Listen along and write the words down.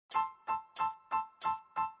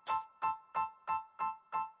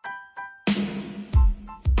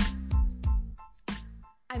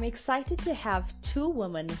I'm excited to have two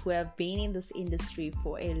women who have been in this industry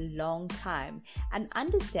for a long time and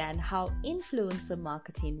understand how influencer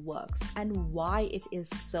marketing works and why it is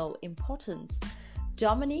so important.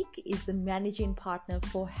 Dominique is the managing partner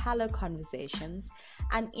for Hello Conversations,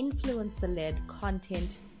 an influencer led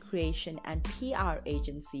content creation and PR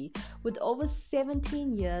agency with over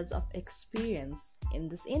 17 years of experience in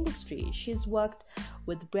this industry. She's worked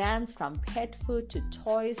with brands from pet food to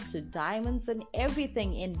toys to diamonds and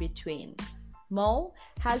everything in between. Mo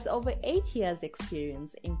has over 8 years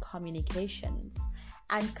experience in communications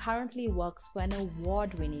and currently works for an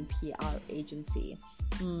award-winning PR agency.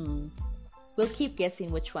 We'll keep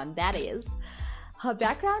guessing which one that is. Her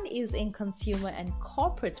background is in consumer and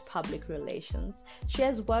corporate public relations. She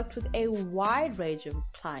has worked with a wide range of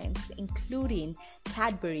clients, including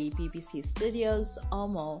Cadbury, BBC Studios,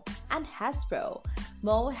 Omo, and Hasbro.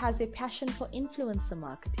 Mo has a passion for influencer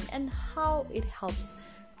marketing and how it helps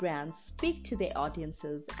brands speak to their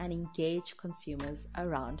audiences and engage consumers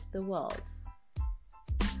around the world.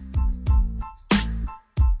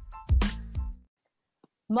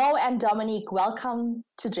 Mo and Dominique, welcome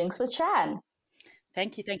to Drinks with Shan.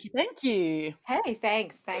 Thank you. Hey,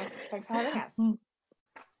 thanks for having us.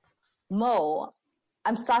 Mo,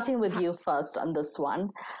 I'm starting with you first on this one.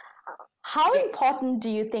 How important do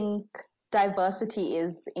you think diversity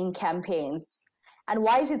is in campaigns, and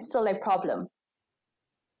why is it still a problem?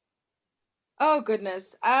 Oh,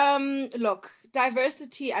 goodness. Look,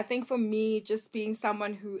 diversity, I think for me, just being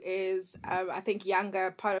someone who is, I think,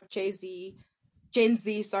 younger, part of Gen Z,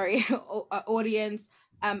 audience,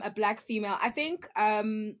 a Black female, I think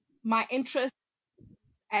my interest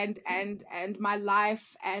and my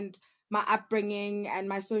life and my upbringing and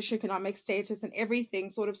my socioeconomic status and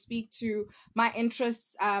everything sort of speak to my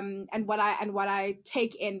interests and what I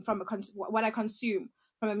take in from what I consume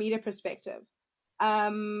from a media perspective.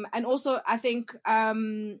 And also I think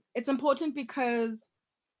it's important because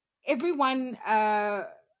everyone, I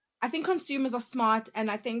think consumers are smart,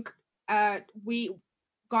 and I think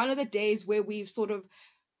gone are the days where we've sort of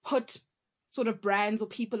put sort of brands or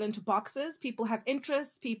people into boxes. People have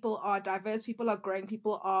interests, people are diverse, people are growing,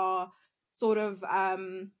 people are sort of,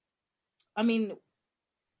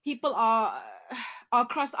 people are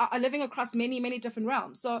living across many, many different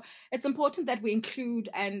realms. So it's important that we include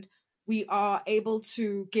and we are able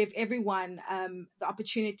to give everyone the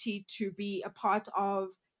opportunity to be a part of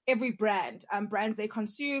every brand, brands they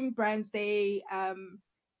consume, brands they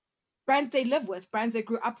live with, brands they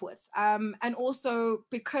grew up with. And also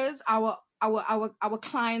because our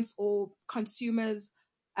clients or consumers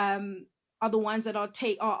are the ones that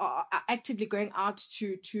are actively going out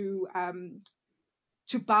to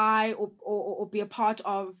buy or be a part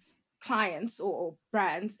of clients or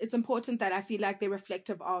brands, it's important that I feel like they're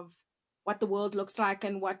reflective of what the world looks like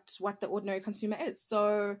and what the ordinary consumer is.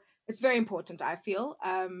 So it's very important, I feel.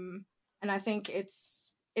 And I think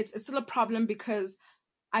it's still a problem because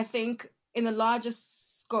I think in the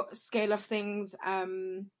largest scale of things, a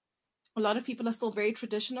lot of people are still very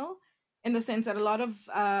traditional, in the sense that a lot of,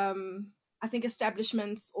 I think,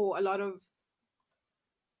 establishments or a lot of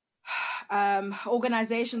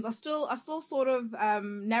organizations are still sort of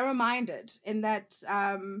narrow-minded, in that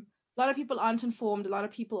a lot of people aren't informed, a lot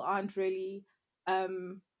of people aren't really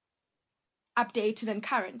updated and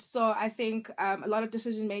current. So I think a lot of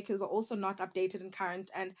decision makers are also not updated and current,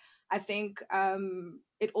 and I think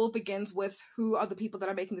it all begins with who are the people that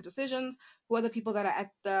are making the decisions, who are the people that are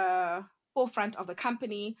at the forefront of the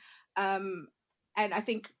company. And I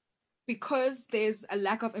think because there's a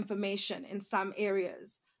lack of information in some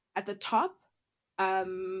areas at the top, I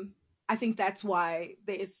think that's why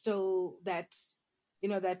there is still that,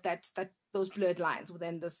 that those blurred lines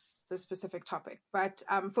within this specific topic. But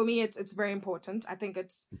for me, it's very important. I think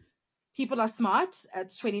people are smart.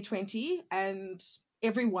 It's 2020, and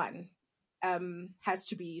everyone has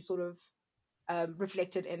to be sort of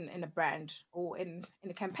reflected in a brand or in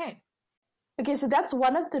a campaign. Okay, so that's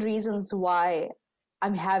one of the reasons why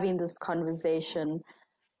I'm having this conversation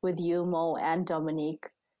with you, Mo, and Dominique,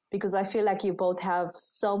 because I feel like you both have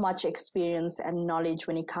so much experience and knowledge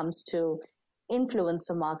when it comes to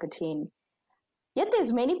influencer marketing. Yet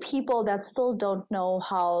there's many people that still don't know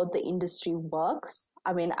how the industry works.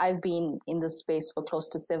 I mean, I've been in this space for close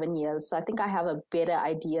to 7 years, so I think I have a better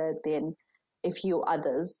idea than a few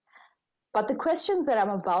others. But the questions that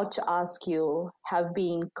I'm about to ask you have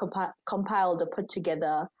been compiled or put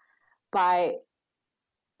together by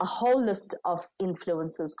a whole list of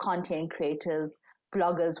influencers, content creators,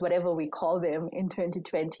 bloggers, whatever we call them in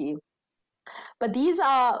 2020. But these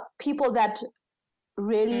are people that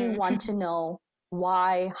really want to know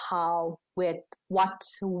why, how, with what,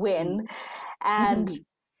 when. And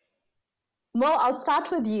Mo, I'll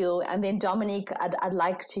start with you, and then Dominique, I'd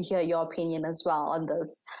like to hear your opinion as well on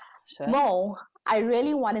this. Sure. Mo, I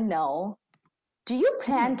really want to know, do you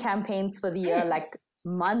plan campaigns for the year like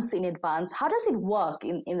months in advance? How does it work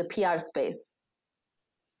in the PR space?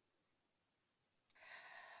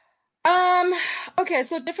 Okay,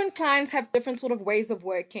 so different clients have different sort of ways of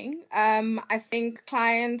working. I think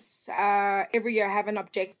clients every year have an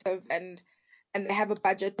objective and they have a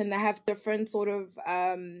budget and they have different sort of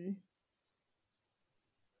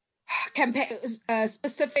campaign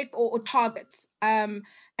specific or targets. And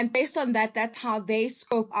based on that, that's how they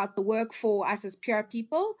scope out the work for us as PR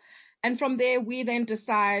people. And from there, we then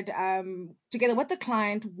decide together with the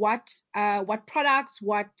client what products,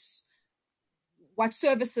 what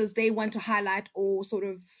services they want to highlight or sort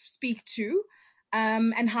of speak to,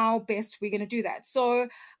 and how best we're going to do that. So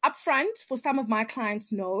upfront, for some of my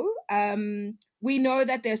clients we know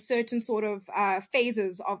that there's certain sort of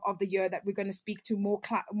phases of the year that we're going to speak to more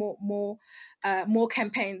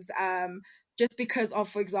campaigns. Just because of,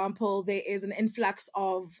 for example, there is an influx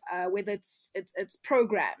of whether it's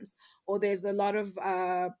programs or there's a lot of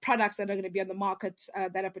products that are going to be on the market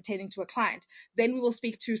that are pertaining to a client. Then we will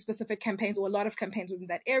speak to specific campaigns or a lot of campaigns within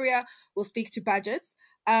that area. We'll speak to budgets.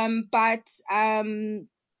 But I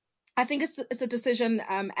think it's a decision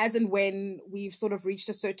as and when we've sort of reached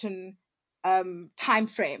a certain time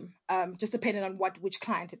frame, just depending on which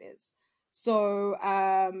client it is. So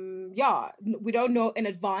we don't know in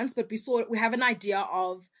advance, but we have an idea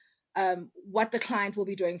of what the client will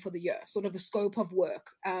be doing for the year, sort of the scope of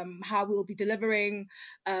work, how we'll be delivering,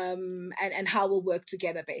 and how we'll work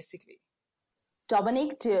together, basically.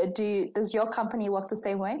 Dominique, does your company work the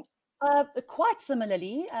same way? Quite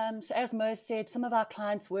similarly. So as Mo said, some of our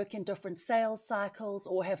clients work in different sales cycles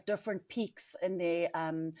or have different peaks in their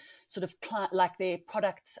sort of like their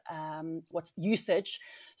product usage.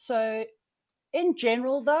 So in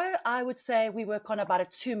general, though, I would say we work on about a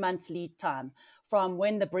 2-month lead time from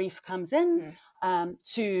when the brief comes in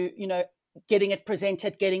to, getting it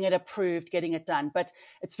presented, getting it approved, getting it done. But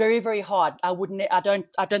it's very, very hard. I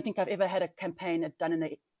don't think I've ever had a campaign done in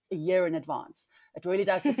a year in advance. It really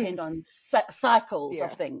does depend on cycles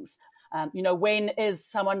of things. When is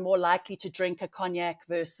someone more likely to drink a cognac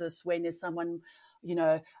versus when is someone,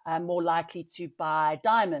 more likely to buy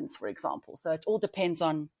diamonds, for example. So it all depends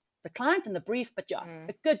on the client and the brief, but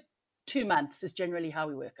a good 2 months is generally how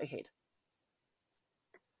we work ahead.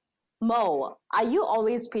 Mo, are you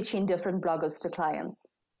always pitching different bloggers to clients?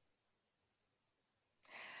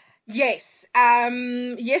 Yes.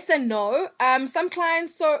 Yes and no. Some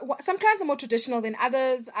clients are more traditional than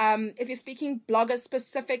others. If you're speaking bloggers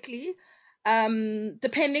specifically,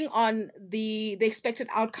 depending on the expected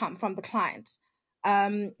outcome from the client,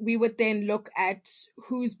 we would then look at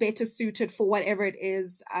who's better suited for whatever it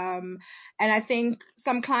is. And I think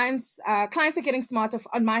some clients are getting smarter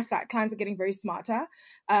on my side. Clients are getting very smarter.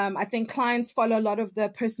 I think clients follow a lot of the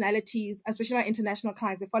personalities, especially my international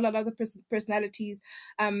clients. They follow a lot of the personalities.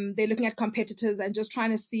 They're looking at competitors and just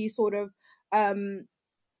trying to see sort of,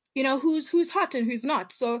 who's hot and who's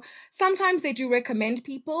not. So sometimes they do recommend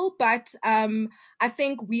people, but I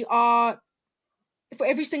think we are, for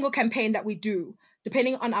every single campaign that we do,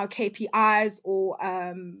 depending on our KPIs or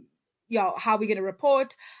how we're going to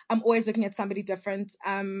report, I'm always looking at somebody different.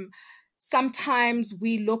 Sometimes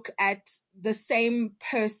we look at the same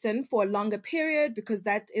person for a longer period because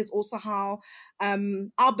that is also how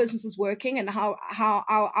our business is working and how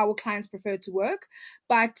our clients prefer to work.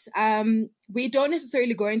 But we don't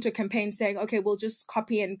necessarily go into a campaign saying, okay, we'll just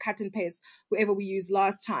copy and cut and paste whoever we used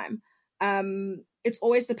last time. It's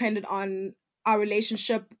always dependent on our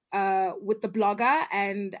relationship with the blogger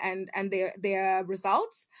and their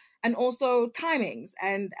results, and also timings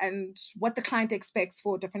and what the client expects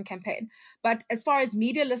for a different campaign. But as far as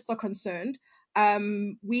media lists are concerned,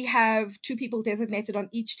 we have 2 people designated on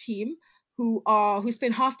each team who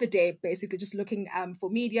spend half the day basically just looking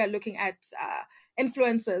for media, looking at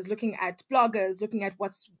influencers, looking at bloggers, looking at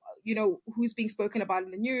what's who's being spoken about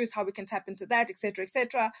in the news, how we can tap into that, etc.,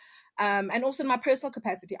 etc. And also in my personal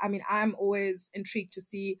capacity, I mean, I'm always intrigued to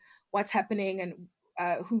see what's happening and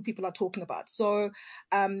who people are talking about. So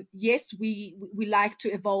yes, we like to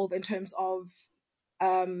evolve in terms of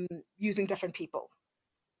using different people.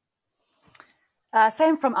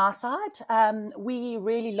 Same from our side. We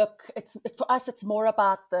really look, for us, it's more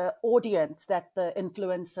about the audience that the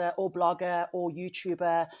influencer or blogger or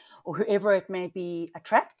YouTuber or whoever it may be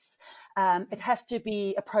attracts. It has to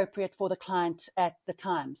be appropriate for the client at the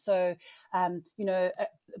time. So,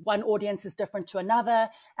 one audience is different to another,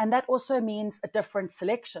 and that also means a different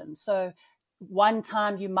selection. So one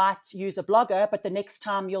time you might use a blogger, but the next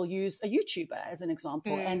time you'll use a YouTuber as an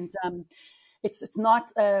example. And it's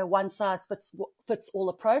not a one size fits all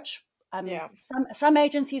approach. Some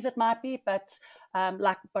agencies it might be, but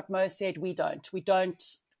like what Mo said, we don't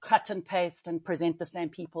cut and paste and present the same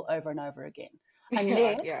people over and over again,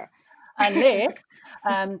 unless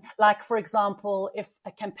like for example, if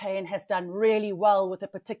a campaign has done really well with a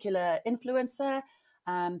particular influencer,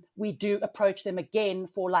 we do approach them again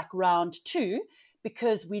for like round 2,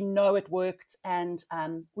 because we know it worked, and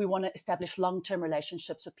we want to establish long-term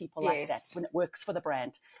relationships with people like that when it works for the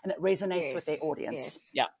brand and it resonates with their audience.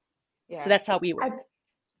 Yeah. So that's how we work.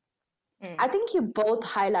 I think you both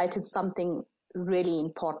highlighted something really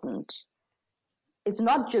important. It's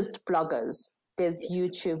not just bloggers. There's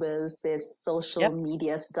YouTubers, there's social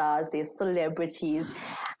media stars, there's celebrities,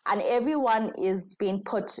 and everyone is being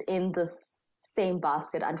put in this same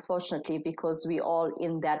basket, unfortunately, because we're all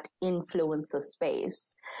in that influencer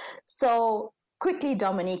space. So quickly,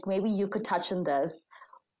 Dominique, maybe you could touch on this.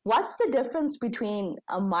 What's the difference between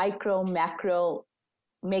a micro, macro,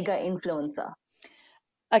 mega influencer?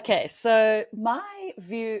 Okay, so my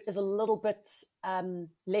view is a little bit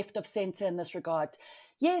left of center in this regard.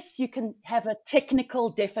 Yes, you can have a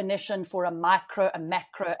technical definition for a micro, a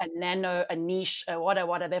macro, a nano, a niche, a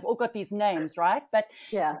whatever. They've all got these names, right? But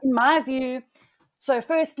in my view, so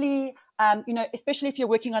firstly, especially if you're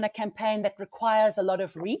working on a campaign that requires a lot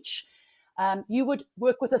of reach, you would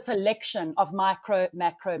work with a selection of micro,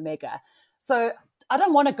 macro, mega. So I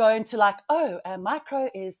don't want to go into like, micro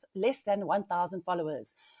is less than 1,000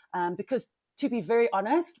 followers, because to be very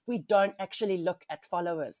honest, we don't actually look at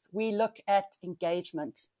followers. We look at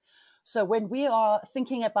engagement. So when we are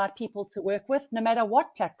thinking about people to work with, no matter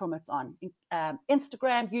what platform it's on,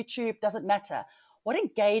 Instagram, YouTube, doesn't matter. What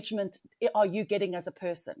engagement are you getting as a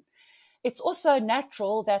person? It's also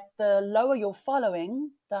natural that the lower your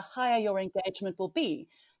following, the higher your engagement will be.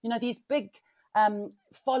 These big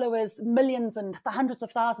followers, millions and hundreds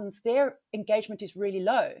of thousands, their engagement is really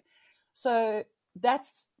low. So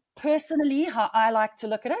that's personally how I like to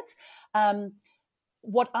look at it.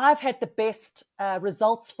 What I've had the best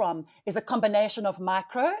results from is a combination of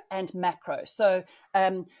micro and macro. So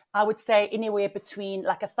I would say anywhere between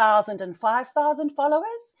like 1,000 and 5,000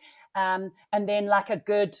 followers, and then like a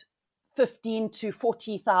good 15 to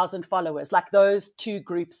 40,000 followers, like those two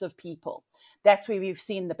groups of people. That's where we've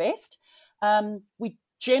seen the best. We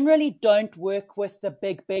generally don't work with the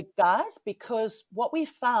big guys, because what we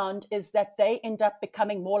found is that they end up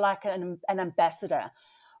becoming more like an ambassador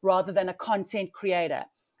rather than a content creator,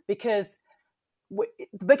 because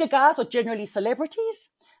the bigger guys are generally celebrities.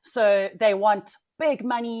 So they want big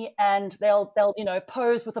money, and they'll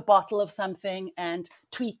pose with a bottle of something and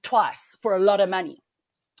tweet twice for a lot of money.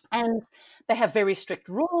 And they have very strict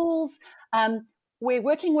rules. We're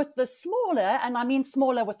working with the smaller, and I mean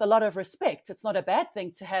smaller with a lot of respect. It's not a bad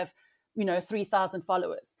thing to have, 3,000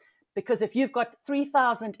 followers, because if you've got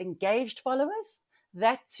 3,000 engaged followers,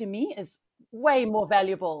 that to me is way more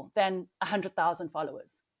valuable than 100,000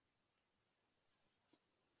 followers.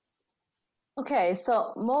 Okay,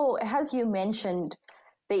 so Mo, as you mentioned,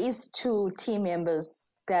 there is 2 team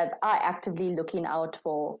members that are actively looking out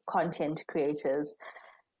for content creators.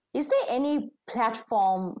 Is there any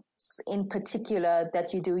platforms in particular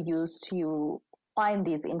that you do use to find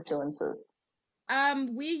these influencers?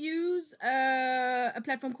 We use a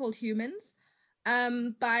platform called Humans,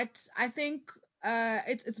 but I think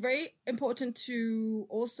it's very important to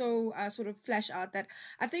also sort of flesh out that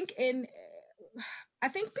I think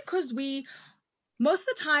because most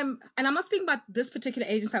of the time, and I'm not speaking about this particular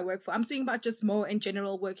agency I work for, I'm speaking about just more in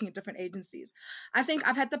general working at different agencies. I think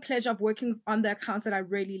I've had the pleasure of working on the accounts that I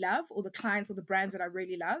really love, or the clients or the brands that I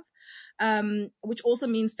really love, which also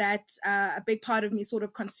means that a big part of me sort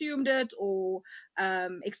of consumed it or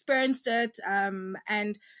experienced it.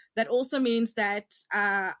 And that also means that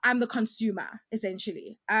I'm the consumer,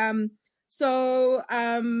 essentially. So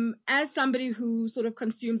as somebody who sort of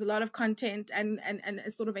consumes a lot of content and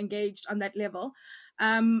is sort of engaged on that level,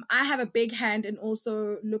 I have a big hand in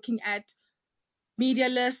also looking at media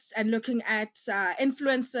lists and looking at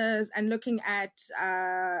influencers and looking at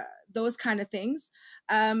those kind of things.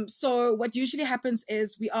 So what usually happens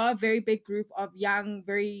is we are a very big group of young,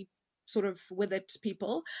 very sort of with it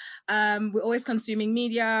people. We're always consuming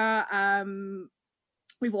media.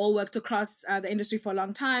 we've all worked across the industry for a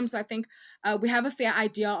long time. So I think we have a fair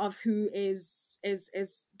idea of who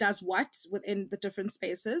does what within the different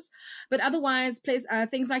spaces. But otherwise,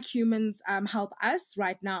 things like Humans help us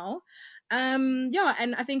right now. And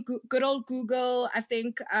I think good old Google, I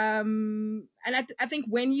think, and I think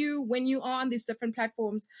when you are on these different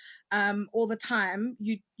platforms all the time,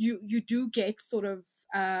 you do get sort of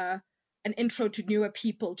an intro to newer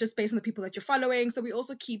people just based on the people that you're following. So we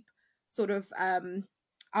also keep sort of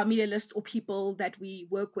our media list or people that we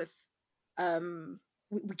work with,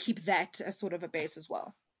 we keep that as sort of a base as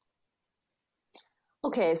well.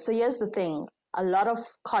 Okay, so here's the thing. A lot of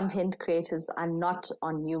content creators are not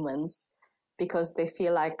on Humans because they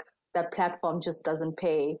feel like that platform just doesn't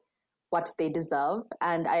pay what they deserve.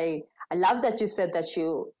 And I love that you said that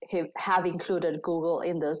you have included Google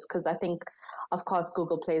in this, because I think, of course,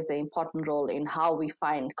 Google plays an important role in how we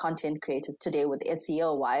find content creators today with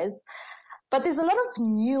SEO wise. But there's a lot of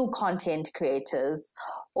new content creators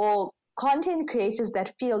or content creators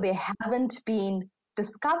that feel they haven't been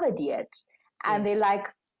discovered yet. And they're like,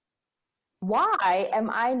 why am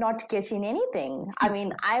I not getting anything? I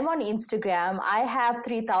mean, I'm on Instagram. I have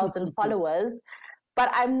 3,000 followers,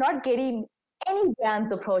 but I'm not getting any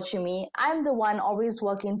brands approaching me. I'm the one always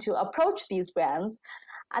working to approach these brands.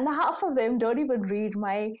 And half of them don't even read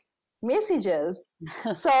my messages.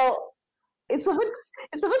 So it's a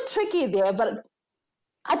bit tricky there, but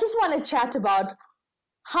I just want to chat about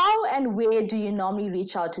how and where do you normally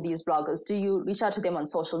reach out to these bloggers? Do you reach out to them on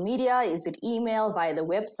social media? Is it email, via the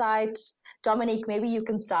website? Dominique, maybe you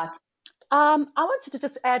can start. I wanted to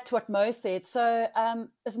just add to what Mo said. So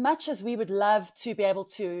as much as we would love to be able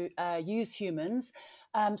to use Humans,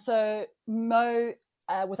 so Mo,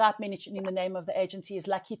 without mentioning the name of the agency, is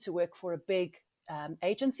lucky to work for a big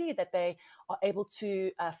agency that they are able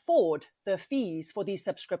to afford the fees for these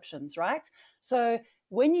subscriptions, right? So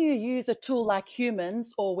when you use a tool like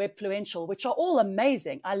Humans or Webfluential, which are all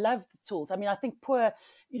amazing, I love the tools. I mean, I think poor,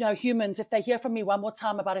 Humans, if they hear from me one more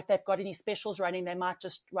time about if they've got any specials running, they might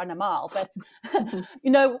just run a mile. But,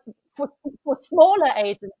 for smaller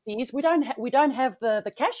agencies, we don't have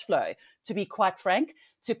the cash flow, to be quite frank,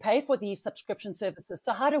 to pay for these subscription services.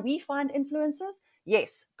 So how do we find influencers?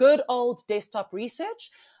 Yes, good old desktop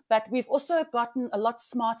research. But we've also gotten a lot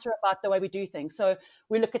smarter about the way we do things. So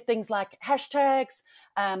we look at things like hashtags.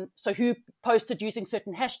 So who posted using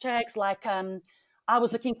certain hashtags? Like I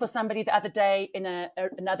was looking for somebody the other day in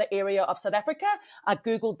another area of South Africa. I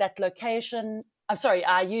Googled that location.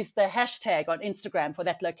 I used the hashtag on Instagram for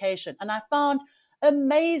that location. And I found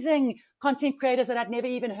amazing content creators that I'd never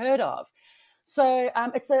even heard of. So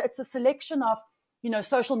it's a selection of,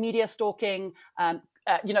 social media stalking,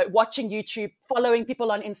 watching YouTube, following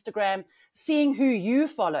people on Instagram, seeing who you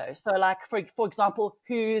follow. So like, for example,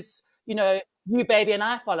 who's, you, baby, and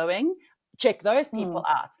I following, check those people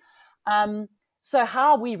out. So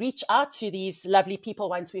how we reach out to these lovely people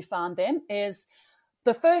once we found them is,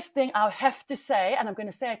 the first thing I'll have to say, and I'm going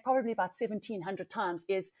to say it probably about 1,700 times,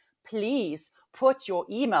 is please put your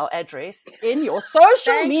email address in your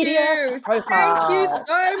social media profile. Thank you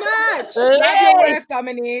so much. Love your work,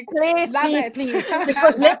 Dominique. Please.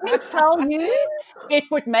 Because let me tell you, it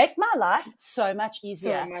would make my life so much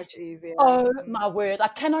easier. So much easier. Oh, my word. I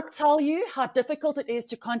cannot tell you how difficult it is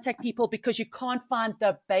to contact people because you can't find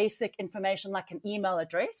the basic information like an email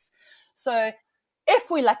address. So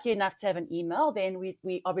if we're lucky enough to have an email, then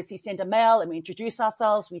we obviously send a mail and we introduce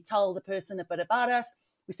ourselves. We tell the person a bit about us.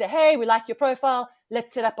 We say, hey, we like your profile.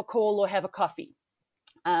 Let's set up a call or have a coffee.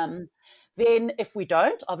 Then if we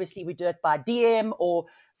don't, obviously we do it by DM or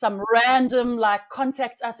some random like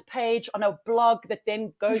contact us page on a blog that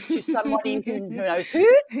then goes to somebody who knows who.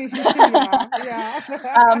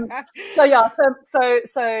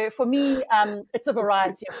 So for me, it's a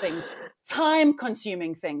variety of things.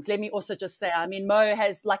 Time-consuming things. Let me also just say, I mean, Mo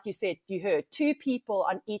has, like you said, you heard, 2 people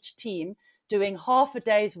on each team doing half a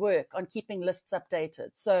day's work on keeping lists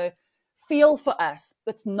updated. So feel for us.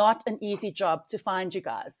 It's not an easy job to find you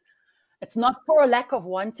guys. It's not for a lack of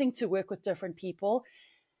wanting to work with different people.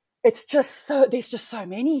 It's just there's just so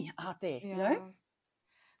many out there,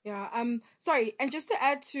 Yeah. Sorry. And just to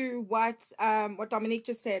add to what Dominique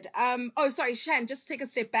just said. Shan, just take a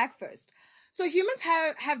step back first. So Humans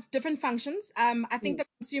have different functions. I think the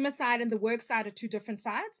consumer side and the work side are 2 different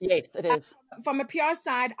sides. Yes, it is. From a PR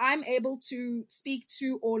side, I'm able to speak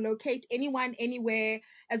to or locate anyone, anywhere,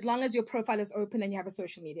 as long as your profile is open and you have a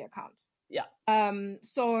social media account. Yeah.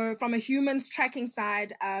 So from a Humans tracking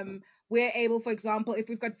side, we're able, for example, if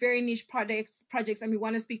we've got very niche projects and we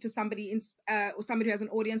want to speak to somebody or somebody who has an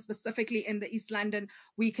audience specifically in the East London,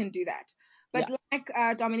 we can do that. But like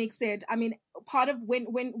Dominique said, I mean, part of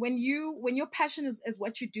when your passion is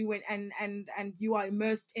what you do, and you are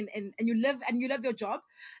immersed in and you love your job,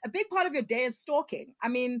 a big part of your day is stalking. I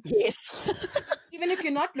mean, yes. even if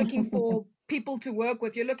you're not looking for people to work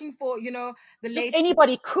with, you're looking for, the Just late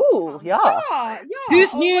anybody cool. Yeah.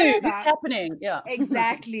 Who's Who's new? whatever. What's happening? Yeah.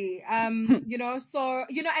 Exactly. So,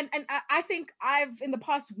 and I think in the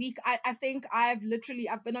past week, I think I've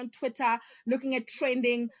been on Twitter looking at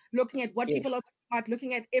trending, looking at what Yes. people are talking about,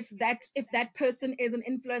 looking at if that person is an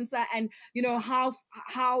influencer, and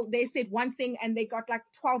how they said one thing and they got like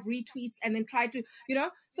 12 retweets and then tried to,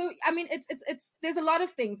 so I mean, it's there's a lot of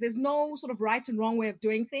things. There's no sort of right and wrong way of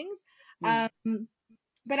doing things.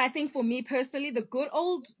 But I think for me personally, the good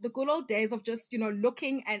old days of just,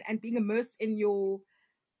 looking and being immersed in your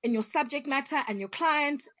subject matter and your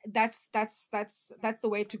client, that's the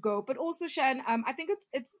way to go. But also, Shan, I think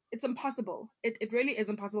it's impossible. It really is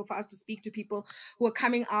impossible for us to speak to people who are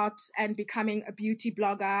coming out and becoming a beauty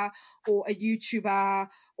blogger or a YouTuber,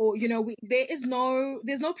 or, there's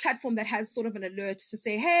no platform that has sort of an alert to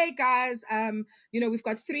say, hey guys, we've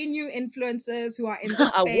got 3 new influencers who are in this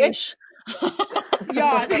space. I wish.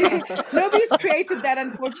 Yeah, nobody's created that,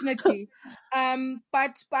 unfortunately.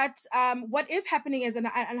 But what is happening is, and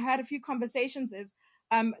I had a few conversations, is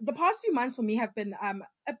the past few months for me have been a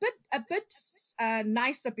bit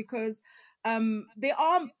nicer, because there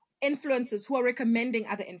are influencers who are recommending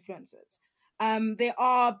other influencers. There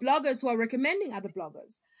are bloggers who are recommending other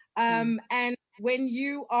bloggers. And when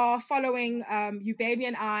you are following you, baby,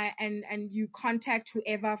 and I, and you contact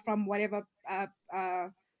whoever from whatever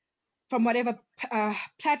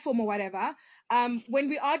platform or whatever, when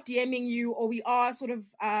we are DMing you, or we are sort of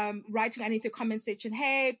writing underneath the comment section,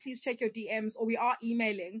 hey, please check your DMs, or we are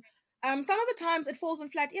emailing, some of the times it falls on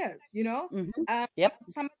flat ears, Yep.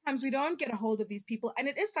 Sometimes we don't get a hold of these people, and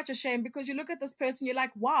it is such a shame, because you look at this person, you're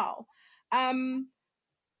like, wow.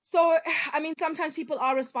 So I mean, sometimes people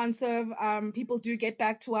are responsive, people do get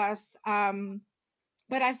back to us,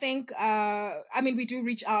 but I think, we do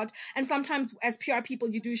reach out, and sometimes as PR people,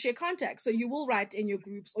 you do share contacts. So you will write in your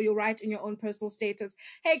groups, or you'll write in your own personal status,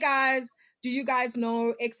 hey guys, do you guys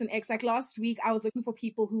know X and X? Like last week, I was looking for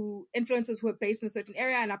influencers who are based in a certain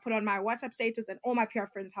area, and I put on my WhatsApp status, and all my PR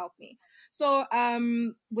friends helped me. So,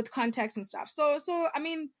 with contacts and stuff. So, I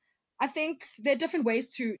mean, I think there are different ways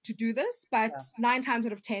to do this, but 9 times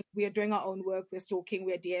out of 10, we are doing our own work. We're stalking,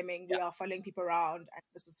 we're DMing, we are following people around, and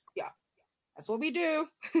this is, that's what we do.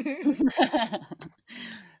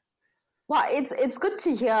 Well, it's good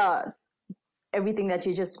to hear everything that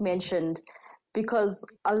you just mentioned, because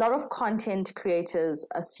a lot of content creators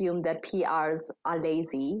assume that PRs are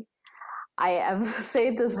lazy. I am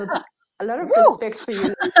saying this with a lot of respect for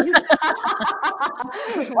you, ladies.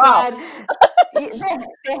 Wow. But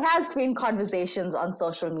there has been conversations on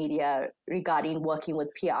social media regarding working with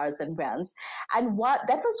PRs and brands, and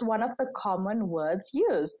that was one of the common words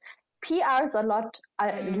used. PRs are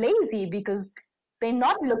lazy because they're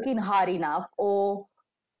not looking hard enough, or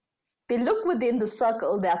they look within the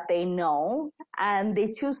circle that they know, and they're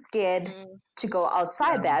too scared to go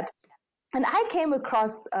outside that. And I came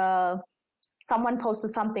across someone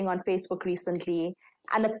posted something on Facebook recently,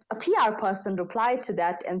 and a PR person replied to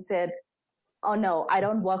that and said, oh no, I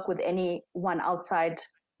don't work with anyone outside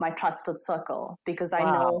my trusted circle, because I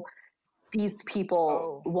know these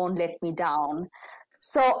people won't let me down.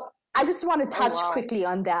 So I just want to touch quickly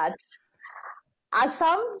on that. Are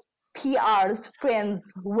some PRs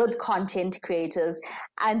friends with content creators,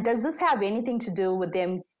 and does this have anything to do with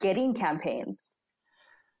them getting campaigns?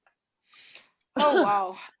 Oh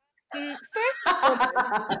wow. First and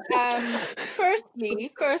foremost,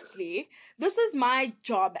 firstly, this is my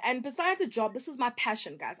job, and besides a job, this is my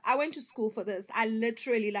passion, guys. I went to school for this. I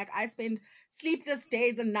literally, I spend sleepless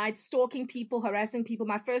days and nights stalking people, harassing people.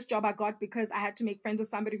 My first job I got because I had to make friends with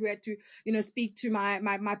somebody who had to, speak to my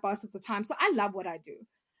boss at the time. So I love what I do.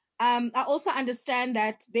 I also understand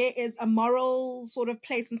that there is a moral sort of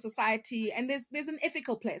place in society, and there's an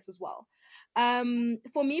ethical place as well.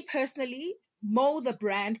 For me personally, Mo the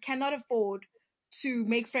brand cannot afford to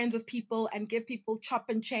make friends with people and give people chop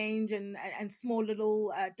and change and small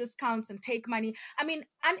little discounts and take money. I mean,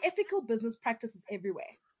 unethical business practices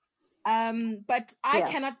everywhere. But I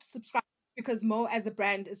cannot subscribe, because Mo as a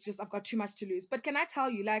brand is just, I've got too much to lose. But can I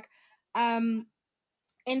tell you,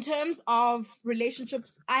 in terms of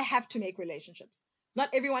relationships, I have to make relationships. Not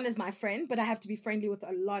everyone is my friend, but I have to be friendly with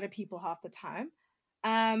a lot of people half the time.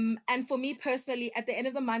 And for me personally, at the end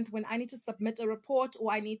of the month, when I need to submit a report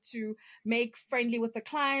or I need to make friendly with the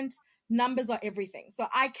client, numbers are everything. So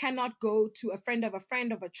I cannot go to a friend of a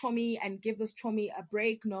chomi and give this chomi a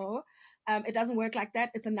break. No, it doesn't work like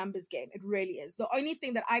that. It's a numbers game. It really is. The only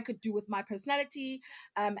thing that I could do with my personality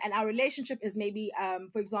and our relationship is maybe,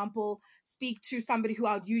 for example, speak to somebody who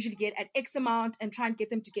I would usually get at X amount and try and get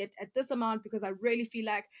them to get at this amount, because I really feel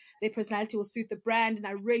like their personality will suit the brand, and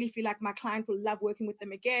I really feel like my client will love working with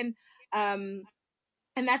them again.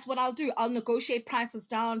 And that's what I'll do. I'll negotiate prices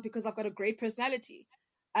down because I've got a great personality.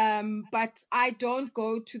 But I don't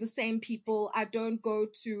go to the same people. I don't go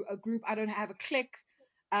to a group. I don't have a clique.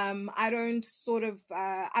 I don't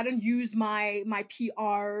I don't use my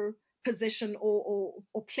PR position or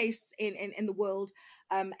place in the world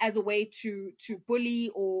as a way to bully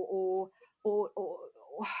or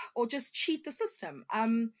just cheat the system.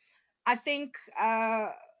 I think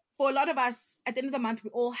for a lot of us, at the end of the month, we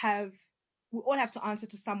all have to answer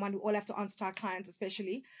to someone. We all have to answer to our clients,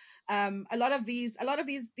 especially. A lot of these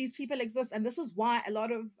people exist, and this is why a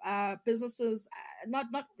lot of businesses, not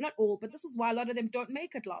all, but this is why a lot of them don't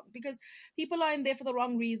make it long, because people are in there for the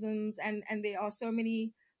wrong reasons, and there are so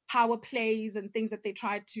many power plays and things that they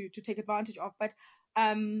try to take advantage of. But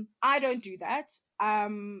I don't do that.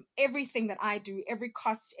 Everything that I do, every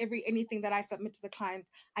cost, anything that I submit to the client,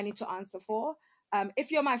 I need to answer for.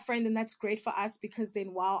 If you're my friend, then that's great for us, because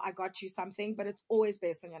then, wow, I got you something, but it's always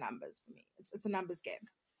based on your numbers for me. It's a numbers game.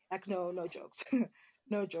 Like, no jokes.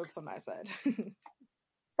 No jokes on my side.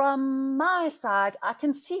 From my side, I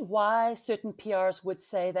can see why certain PRs would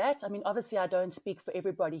say that. I mean, obviously, I don't speak for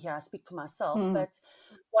everybody here. I speak for myself. But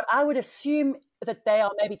what I would assume that they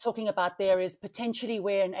are maybe talking about there is potentially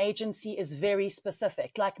where an agency is very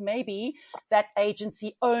specific. Like maybe that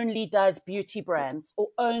agency only does beauty brands or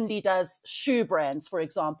only does shoe brands, for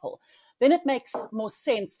example. Then it makes more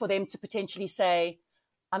sense for them to potentially say,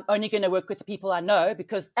 I'm only going to work with the people I know,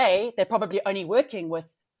 because A, they're probably only working with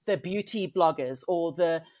the beauty bloggers or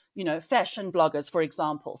the, fashion bloggers, for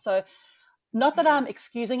example. So not that I'm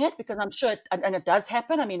excusing it, because I'm sure, and it does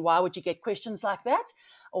happen. I mean, why would you get questions like that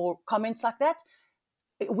or comments like that?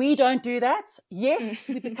 We don't do that. Yes,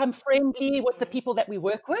 we become friendly with the people that we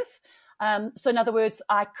work with. So in other words,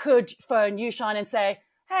 I could phone you, Shine, and say,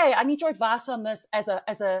 hey, I need your advice on this as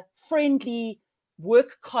a friendly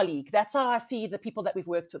work colleague. That's how I see the people that we've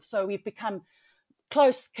worked with. So we've become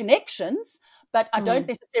close connections, but I don't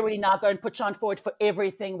necessarily now go and put Shine forward for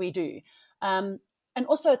everything we do. And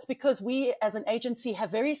also it's because we as an agency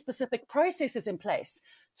have very specific processes in place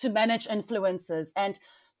to manage influencers and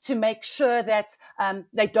to make sure that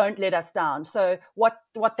they don't let us down. So what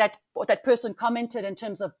that person commented in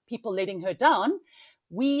terms of people letting her down,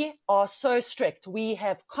 we are so strict. We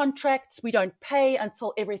have contracts. We don't pay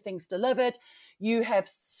until everything's delivered. You have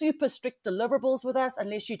super strict deliverables with us.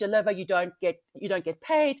 Unless you deliver, you don't get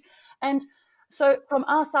paid. And so from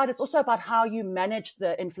our side, it's also about how you manage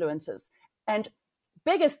the influencers. And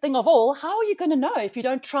biggest thing of all, how are you going to know if you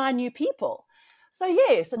don't try new people? So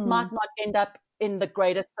yes, it might not end up in the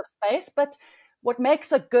greatest of space, but what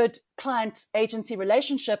makes a good client agency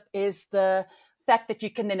relationship is the fact that you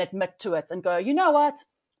can then admit to it and go, you know what,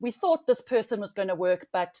 we thought this person was going to work,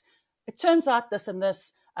 but it turns out this and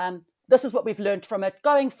this. This is what we've learned from it.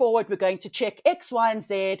 Going forward, we're going to check X, Y, and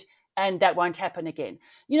Z, and that won't happen again.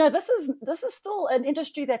 This is still an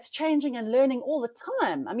industry that's changing and learning all the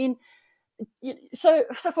time. I mean, so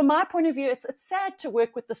from my point of view, it's sad to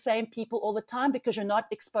work with the same people all the time, because you're not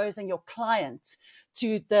exposing your clients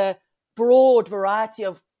to the broad variety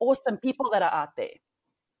of awesome people that are out there.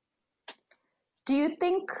 Do you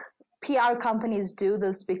think PR companies do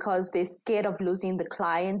this because they're scared of losing the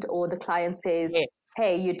client, or the client says, yes,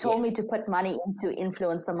 hey, you told me to put money into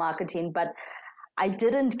influencer marketing, but I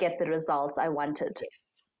didn't get the results I wanted?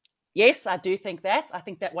 Yes, I do think that. I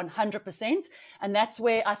think that 100%. And that's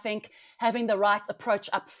where I think having the right approach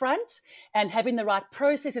up front and having the right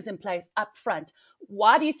processes in place up front.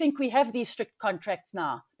 Why do you think we have these strict contracts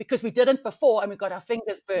now? Because we didn't before and we got our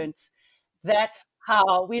fingers burnt. That's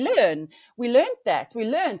how we learn. We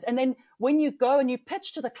learned. And then when you go and you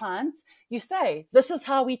pitch to the clients, you say, this is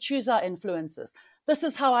how we choose our influencers. This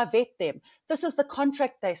is how I vet them. This is the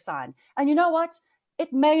contract they sign. And you know what?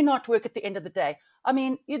 It may not work at the end of the day. I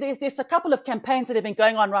mean, there's a couple of campaigns that have been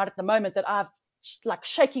going on right at the moment that I've like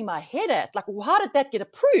shaking my head at. Like, how did that get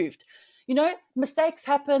approved? Mistakes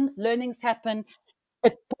happen, learnings happen.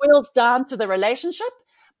 It boils down to the relationship.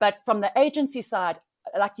 But from the agency side,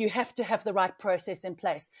 like, you have to have the right process in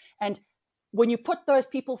place. And when you put those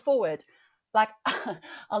people forward, like,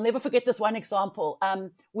 I'll never forget this one example.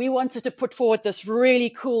 We wanted to put forward this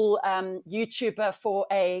really cool YouTuber for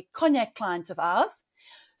a cognac client of ours.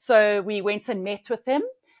 So we went and met with him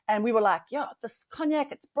And we were like, yeah, this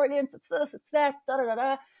cognac, it's brilliant. It's this, it's that, da, da, da,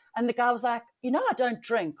 da. And the guy was like, I don't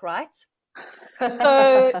drink, right?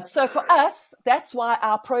 So for us, that's why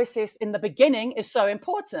our process in the beginning is so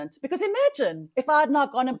important. Because imagine if I had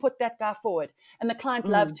not gone and put that guy forward and the client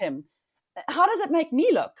loved him, how does it make me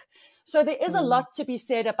look? So there is a lot to be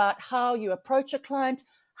said about how you approach a client,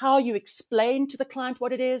 how you explain to the client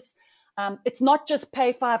what it is. It's not just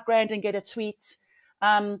pay $5,000 and get a tweet.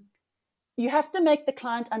 You have to make the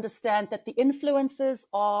client understand that the influencers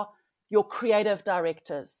are your creative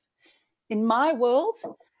directors. In my world,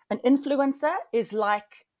 an influencer is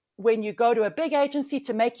like when you go to a big agency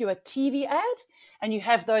to make you a TV ad and you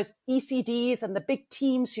have those ECDs and the big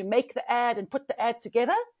teams who make the ad and put the ad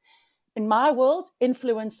together. In my world,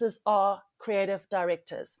 influencers are creative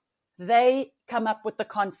directors. They come up with the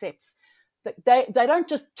concepts. They don't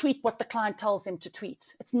just tweet what the client tells them to tweet.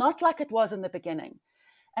 It's not like it was in the beginning.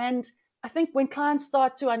 And I think when clients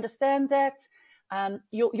start to understand that,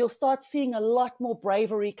 you'll start seeing a lot more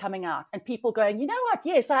bravery coming out and people going, you know what?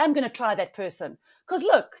 Yes, I am going to try that person because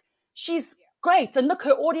look, she's great. And look,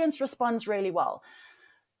 her audience responds really well.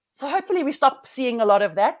 So hopefully we stop seeing a lot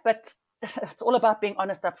of that, but it's all about being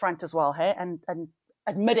honest up front as well, hey? And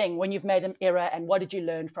admitting when you've made an error and what did you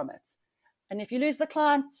learn from it. And if you lose the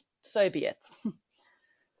client, so be it.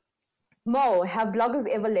 Mo, have bloggers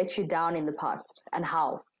ever let you down in the past and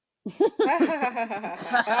how?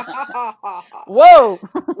 Whoa.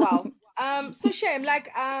 Wow. So shame,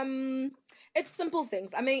 it's simple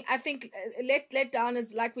things. I mean, I think let down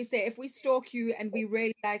is like we say, if we stalk you and we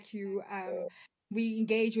really like you, we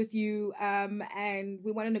engage with you, and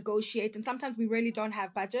we want to negotiate, and sometimes we really don't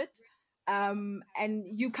have budget, and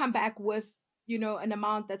you come back with, an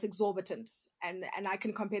amount that's exorbitant, and I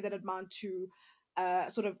can compare that amount to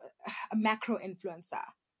sort of a macro influencer.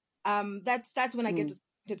 That's when I get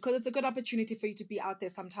because it's a good opportunity for you to be out there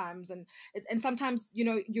sometimes, and sometimes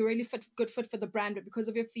you're really good fit for the brand, but because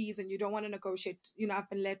of your fees and you don't want to negotiate, I've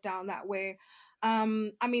been let down that way. I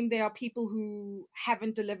mean, there are people who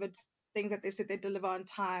haven't delivered things that they said they deliver on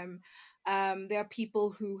time. There are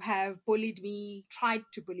people who have tried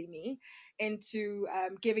to bully me into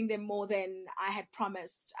giving them more than I had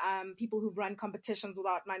promised. People who've run competitions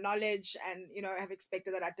without my knowledge and have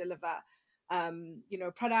expected that I deliver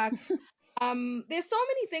products. There's so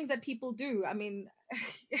many things that people do. I mean,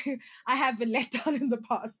 I have been let down in the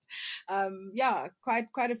past.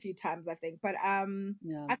 Quite a few times, I think. But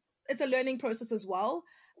it's a learning process as well.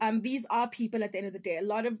 These are people at the end of the day. A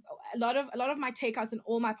lot of my takeouts and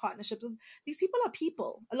all my partnerships, these people are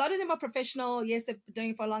people. A lot of them are professional. Yes, they've been doing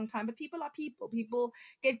it for a long time, but people are people. People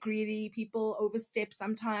get greedy. People overstep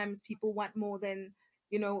sometimes. People want more than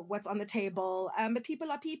what's on the table. But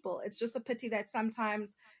people are people. It's just a pity that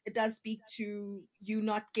sometimes it does speak to you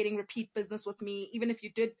not getting repeat business with me, even if you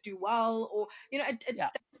did do well, or, it does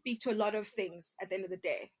speak to a lot of things at the end of the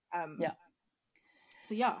day.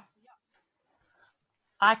 So yeah.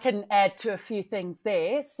 I can add to a few things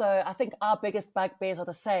there. So I think our biggest bugbears are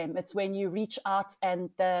the same. It's when you reach out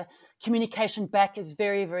and the communication back is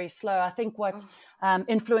very, very slow. I think what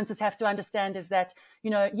influencers have to understand is that,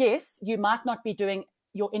 yes, you might not be doing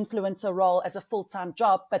your influencer role as a full-time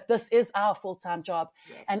job, but this is our full-time job.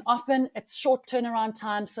 Yes. And often it's short turnaround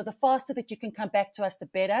time. So the faster that you can come back to us, the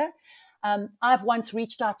better. I've once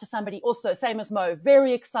reached out to somebody also, same as Mo,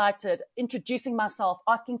 very excited, introducing myself,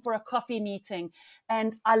 asking for a coffee meeting.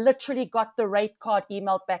 And I literally got the rate card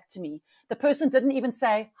emailed back to me. The person didn't even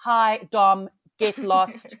say, hi, Dom, get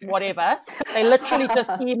lost, whatever. They literally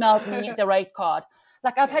just emailed me the rate card.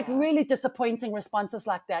 Like I've had really disappointing responses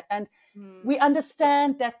like that. And we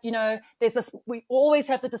understand that, there's this, we always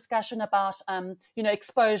have the discussion about,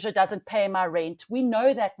 exposure doesn't pay my rent. We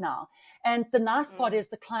know that now. And the nice part is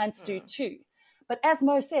the clients do too. But as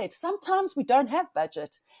Mo said, sometimes we don't have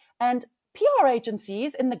budget. And PR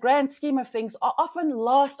agencies, in the grand scheme of things, are often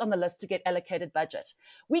last on the list to get allocated budget.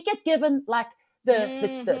 We get given like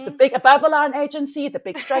the big above the line agency, the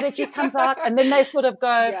big strategy comes out, and then they sort of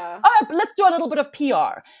go, let's do a little bit of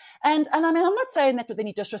PR. And I mean, I'm not saying that with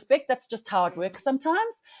any disrespect. That's just how it works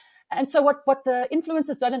sometimes. And so what the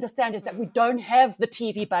influencers don't understand is that we don't have the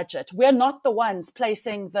TV budget. We're not the ones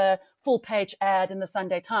placing the full page ad in the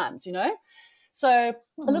Sunday Times, So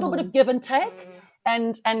a little bit of give and take.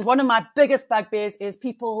 And one of my biggest bugbears is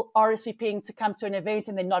people RSVPing to come to an event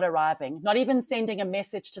and they're not arriving, not even sending a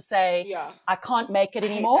message to say, I can't make it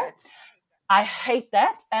anymore. I hate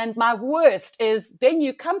that. And my worst is then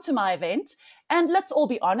you come to my event, and let's all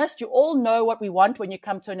be honest, you all know what we want when you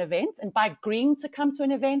come to an event. And by agreeing to come to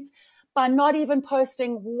an event, by not even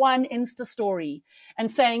posting one Insta story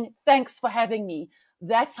and saying, thanks for having me,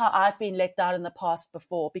 that's how I've been let down in the past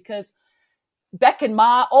before, because back in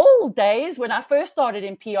my old days, when I first started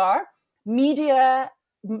in PR, media,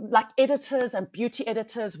 like editors and beauty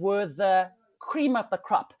editors were the cream of the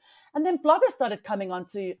crop. And then bloggers started coming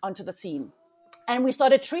onto the scene. And we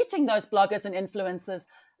started treating those bloggers and influencers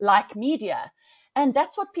like media. And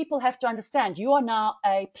that's what people have to understand. You are now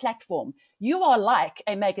a platform. You are like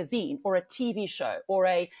a magazine or a TV show or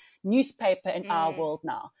a newspaper in our world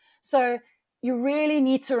now. So you really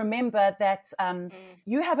need to remember that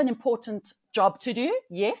you have an important job to do,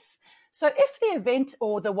 yes. So if the event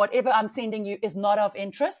or the whatever I'm sending you is not of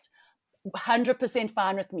interest, 100%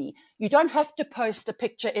 fine with me. You don't have to post a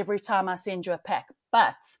picture every time I send you a pack.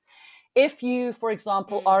 But if you, for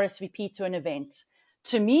example, RSVP to an event,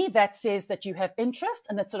 to me, that says that you have interest,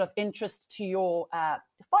 and that's sort of interest to your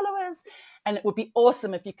followers. And it would be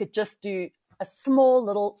awesome if you could just do a small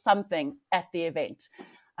little something at the event.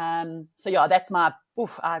 So yeah, that's my,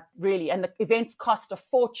 and the events cost a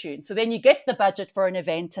fortune. So then you get the budget for an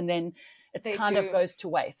event and then it of goes to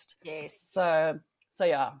waste. Yes. So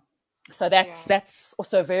yeah. So that's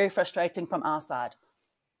also very frustrating from our side.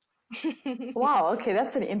 Wow, okay,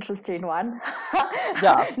 that's an interesting one.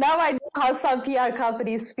 Yeah. Now I know how some PR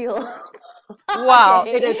companies feel. Wow,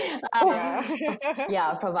 okay. it is.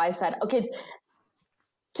 Yeah, from my side. Okay,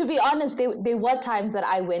 to be honest, there were times that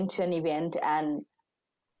I went to an event and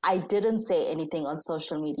I didn't say anything on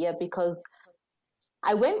social media because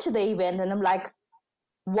I went to the event and I'm like,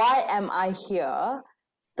 why am I here?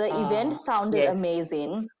 The event sounded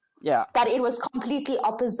amazing. Yeah. But it was completely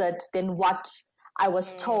opposite than what I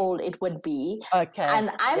was told it would be. Okay.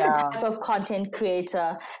 And I'm the type of content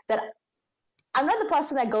creator that I'm not the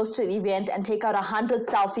person that goes to an event and take out 100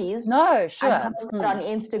 selfies. No, sure. And post it on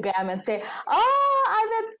Instagram and say, oh,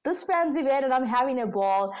 I'm at this friend's event and I'm having a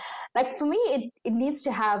ball. Like for me, it needs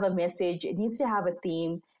to have a message. It needs to have a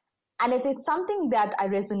theme. And if it's something that I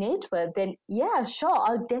resonate with, then yeah, sure,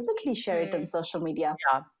 I'll definitely share it on social media.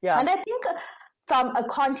 Yeah. And I think from a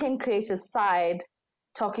content creator side,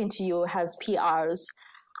 talking to you as PRs,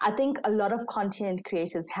 I think a lot of content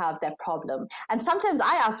creators have that problem. And sometimes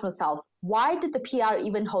I ask myself, why did the PR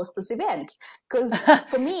even host this event? Because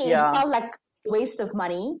for me, it felt like a waste of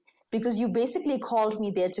money because you basically called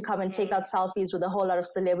me there to come and take out selfies with a whole lot of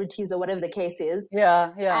celebrities or whatever the case is.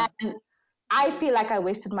 Yeah. And I feel like I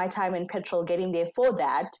wasted my time and petrol getting there for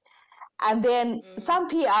that. And then some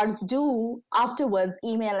PRs do afterwards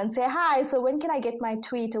email and say, hi, so when can I get my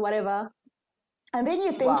tweet or whatever? And then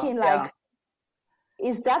you're thinking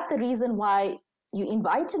is that the reason why you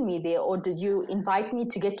invited me there? Or did you invite me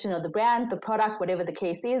to get to know the brand, the product, whatever the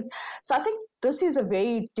case is? So I think this is a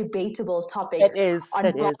very debatable topic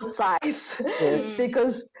on both sides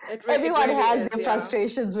because everyone has their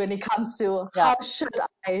frustrations when it comes to how should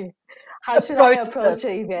I approach an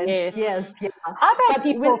event? Yes. I've had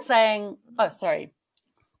people saying, oh, sorry.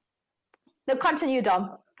 No, continue,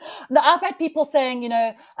 Dom. No, I've had people saying,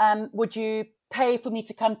 would you pay for me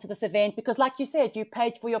to come to this event? Because like you said, you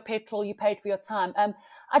paid for your petrol, you paid for your time.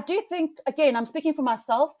 I do think, again, I'm speaking for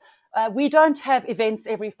myself. We don't have events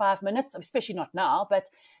every 5 minutes, especially not now, but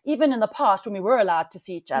even in the past when we were allowed to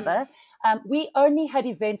see each other, we only had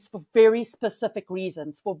events for very specific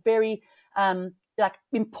reasons, for very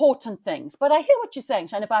important things. But I hear what you're saying,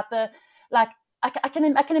 Shane, about the I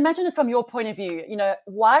can imagine it from your point of view.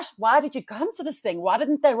 Why did you come to this thing? Why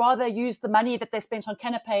didn't they rather use the money that they spent on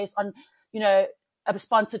canapes on, a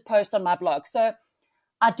sponsored post on my blog? So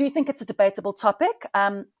I do think it's a debatable topic.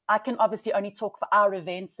 I can obviously only talk for our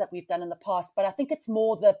events that we've done in the past, but I think it's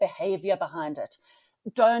more the behavior behind it.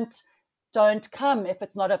 Don't come if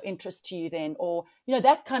it's not of interest to you then, or,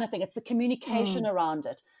 that kind of thing. It's the communication around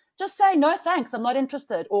it. Just say, no, thanks, I'm not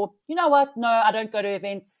interested. Or, you know what? No, I don't go to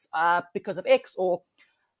events because of X, or,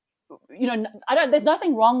 there's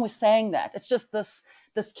nothing wrong with saying that. It's just this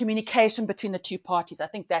communication between the two parties. I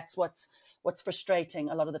think that's what's frustrating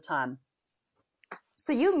a lot of the time.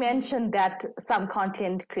 So you mentioned that some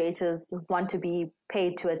content creators want to be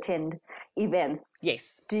paid to attend events.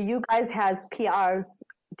 Yes. Do you guys as PRs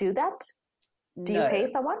do that? Do you pay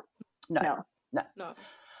someone? No.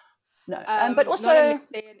 But also not an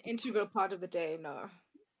integral part of the day. No.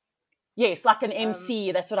 Yes, like an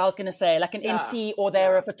MC. That's what I was going to say. Like an MC, or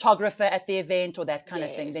they're a photographer at the event, or that kind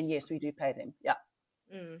of thing. Then yes, we do pay them. Yeah.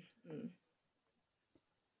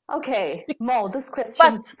 Okay, Mo, this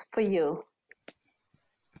question's for you.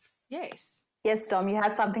 Yes, Dom, you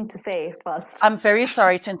had something to say first. I'm very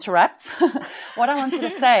sorry to interrupt. What I wanted to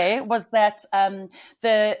say was that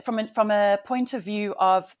from a point of view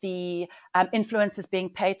of the influencers being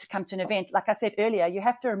paid to come to an event, like I said earlier, you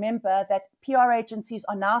have to remember that PR agencies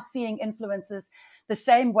are now seeing influencers the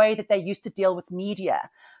same way that they used to deal with media.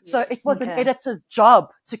 So Yes. it was an editor's job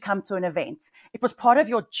to come to an event. It was part of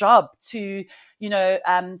your job to,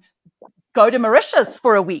 go to Mauritius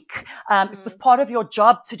for a week. It was part of your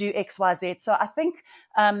job to do X, Y, Z. So I think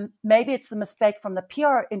maybe it's the mistake from the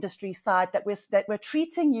PR industry side that we're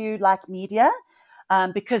treating you like media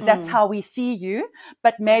because that's how we see you.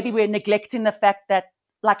 But maybe we're neglecting the fact that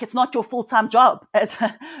like it's not your full-time job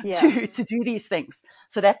to do these things.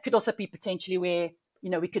 So that could also be potentially where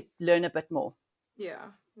we could learn a bit more. Yeah.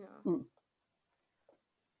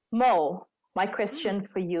 Mo, my question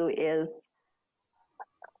for you is,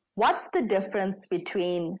 what's the difference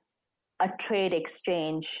between a trade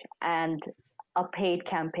exchange and a paid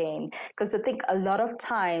campaign? Because I think a lot of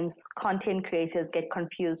times content creators get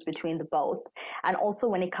confused between the both. And also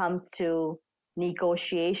when it comes to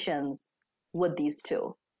negotiations with these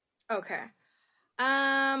two. Okay.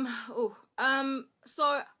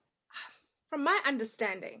 So from my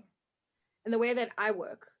understanding and the way that I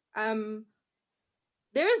work,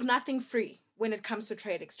 there is nothing free when it comes to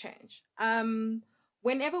trade exchange.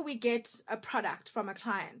 Whenever we get a product from a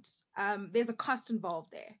client, there's a cost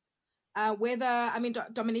involved there.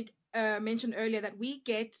 Dominique mentioned earlier that we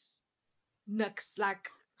get nix, like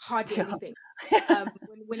hardly anything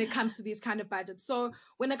when it comes to these kind of budgets. So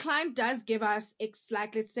when a client does give us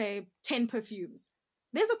like let's say 10 perfumes,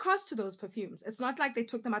 there's a cost to those perfumes. It's not like they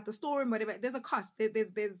took them at the store and whatever. There's a cost.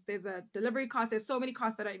 There's a delivery cost. There's so many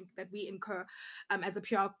costs that we incur as a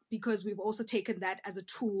PR, because we've also taken that as a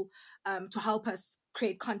tool to help us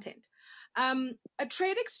create content. A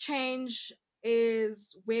trade exchange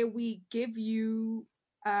is where we give you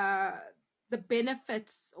the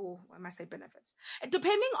benefits, or I must say benefits,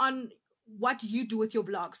 depending on what you do with your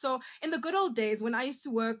blog. So in the good old days when I used to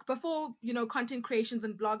work, before content creations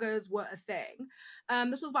and bloggers were a thing,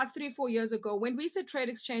 this was about 3-4 years ago, when we said trade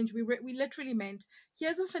exchange, we literally meant,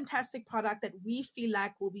 here's a fantastic product that we feel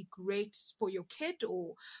like will be great for your kid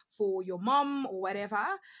or for your mom or whatever.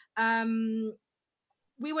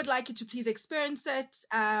 We would like you to please experience it.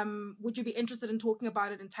 Would you be interested in talking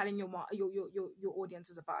about it and telling your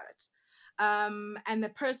audiences about it? And the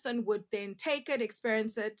person would then take it,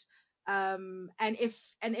 experience it, and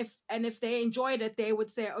if they enjoyed it, they would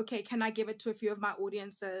say, okay, can I give it to a few of my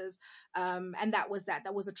audiences? And that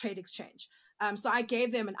was a trade exchange. So I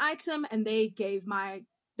gave them an item, and they gave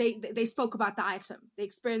they spoke about the item, they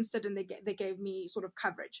experienced it, and they gave me sort of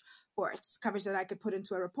coverage for it, coverage that I could put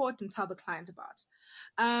into a report and tell the client about.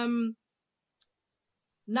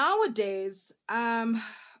 Nowadays,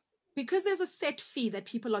 because there's a set fee that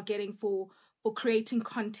people are getting for creating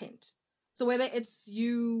content. So whether it's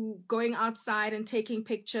you going outside and taking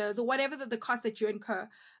pictures or whatever the cost that you incur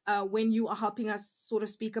when you are helping us sort of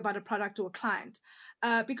speak about a product or a client,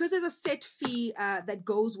 because there's a set fee that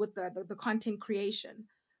goes with the content creation,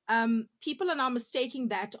 people are now mistaking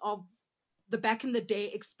that of the back in the day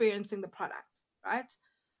experiencing the product, right?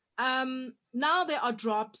 Now there are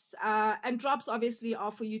drops, and drops obviously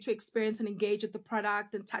are for you to experience and engage with the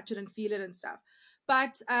product and touch it and feel it and stuff.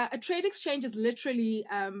 But a trade exchange is literally,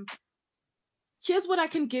 here's what I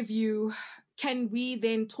can give you. Can we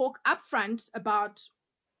then talk upfront about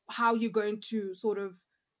how you're going to sort of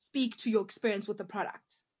speak to your experience with the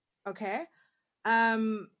product? Okay.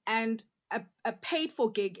 And a paid for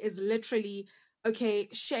gig is literally, okay,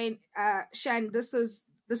 Shane, this is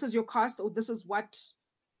your cost, or this is what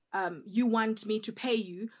you want me to pay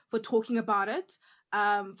you for talking about it,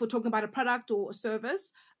 for talking about a product or a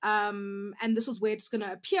service, and this is where it's going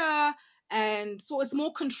to appear. And so it's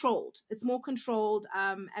more controlled.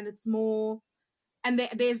 And it's more, and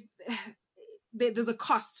there's a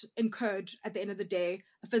cost incurred at the end of the day,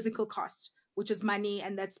 a physical cost, which is money,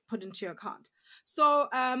 and that's put into your account. So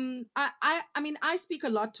I speak a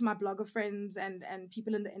lot to my blogger friends and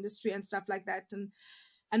people in the industry and stuff like that,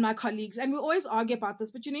 and my colleagues, and we always argue about this,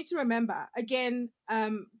 but you need to remember, again,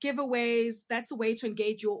 giveaways, that's a way to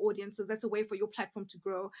engage your audiences. That's a way for your platform to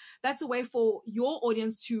grow. That's a way for your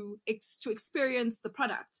audience to experience the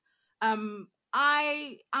product.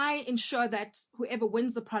 I ensure that whoever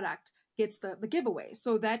wins the product gets the giveaway.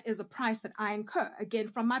 So that is a price that I incur, again,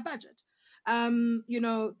 from my budget.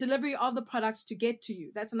 Delivery of the product to get to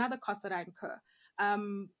you, that's another cost that I incur.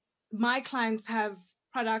 My clients have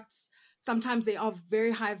products. Sometimes they are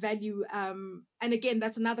very high value, and again,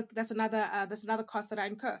 that's another cost that I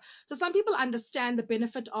incur. So some people understand the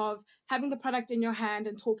benefit of having the product in your hand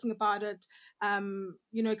and talking about it,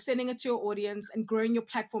 extending it to your audience and growing your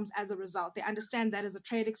platforms as a result. They understand that as a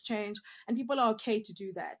trade exchange, and people are okay to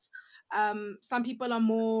do that. Some people are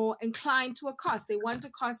more inclined to a cost. They want a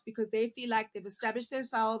cost because they feel like they've established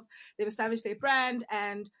themselves, they've established their brand,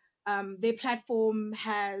 and their platform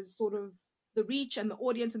has sort of the reach and the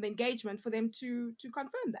audience and the engagement for them to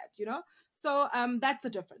confirm that, you know. So that's the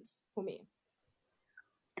difference for me.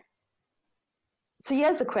 So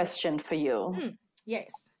here's a question for you.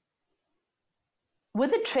 Yes.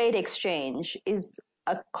 With a trade exchange, is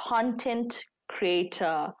a content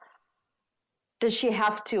creator, does she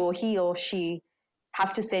have to, or he or she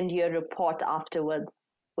have to send you a report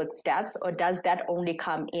afterwards with stats, or does that only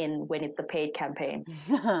come in when it's a paid campaign?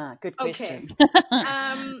 Good question.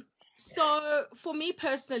 Okay. So for me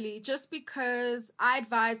personally, just because I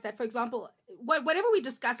advise that, for example, whatever we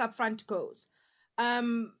discuss up front goes.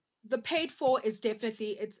 The paid for is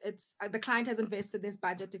definitely it's the client has invested this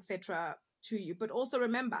budget, etc., to you. But also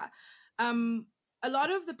remember, a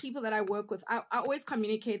lot of the people that I work with, I always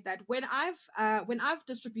communicate that when I've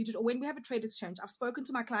distributed or when we have a trade exchange, I've spoken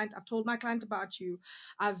to my client, I've told my client about you,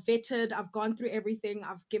 I've vetted, I've gone through everything,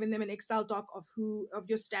 I've given them an Excel doc of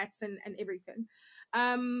your stats and everything.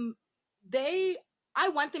 I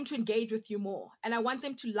want them to engage with you more, and I want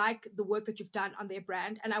them to like the work that you've done on their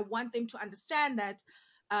brand, and I want them to understand that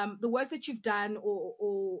the work that you've done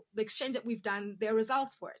or the exchange that we've done, there are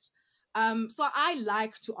results for it. So I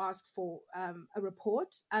like to ask for a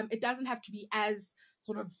report. It doesn't have to be as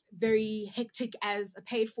sort of very hectic as a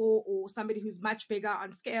paid for or somebody who's much bigger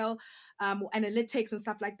on scale, or analytics and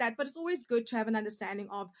stuff like that. But it's always good to have an understanding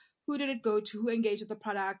of who did it go to, who engaged with the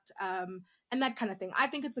product, and that kind of thing. I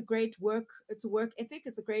think it's a great work. It's a work ethic.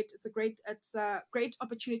 It's a great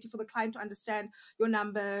opportunity for the client to understand your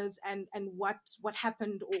numbers and what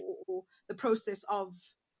happened or the process of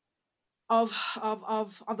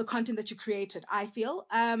the content that you created, I feel.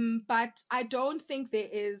 But I don't think there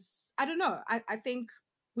is, I don't know. I think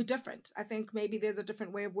we're different. I think maybe there's a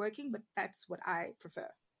different way of working, but that's what I prefer.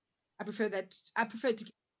 I prefer to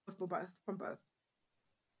get from both.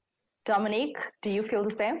 Dominique, do you feel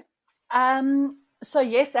the same? So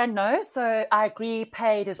yes and no. So I agree,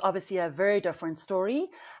 paid is obviously a very different story.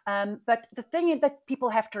 But the thing that people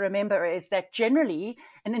have to remember is that generally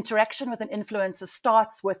an interaction with an influencer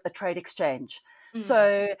starts with a trade exchange.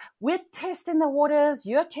 So we're testing the waters,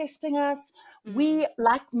 you're testing us. We,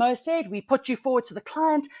 like Mo said, we put you forward to the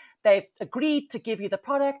client. They've agreed to give you the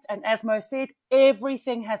product. And as Mo said,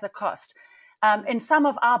 everything has a cost. In some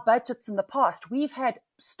of our budgets in the past, we've had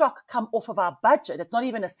stock come off of our budget. It's not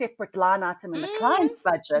even a separate line item in the client's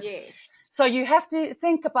budget. Yes. So you have to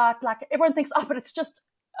think about, like, everyone thinks, oh, but it's just,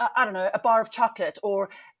 I don't know, a bar of chocolate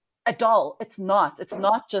or a doll. It's not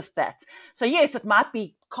just that. So yes, it might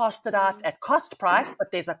be costed out at cost price,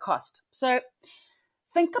 but there's a cost. So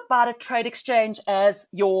think about a trade exchange as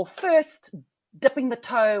your first dipping the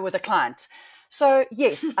toe with a client. So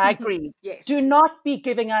yes, I agree. Yes. Do not be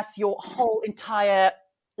giving us your whole entire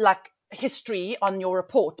history on your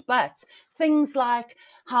report, but things like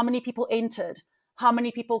how many people entered, how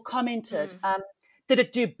many people commented, did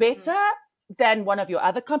it do better than one of your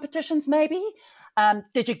other competitions maybe?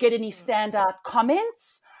 Did you get any standout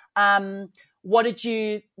comments? What would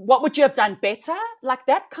you have done better? Like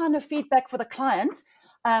that kind of feedback for the client.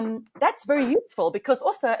 That's very useful because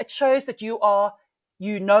also it shows that you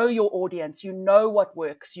know your audience, you know what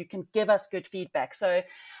works, you can give us good feedback. So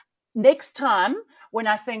next time when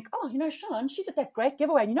I think, oh, Sean, she did that great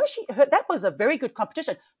giveaway, that was a very good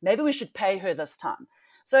competition, maybe we should pay her this time.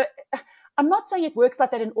 So I'm not saying it works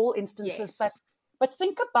like that in all instances, yes. but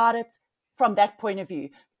think about it from that point of view.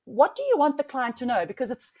 What do you want the client to know? Because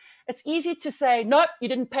it's easy to say, no, you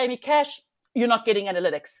didn't pay me cash, you're not getting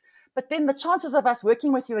analytics. But then the chances of us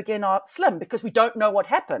working with you again are slim because we don't know what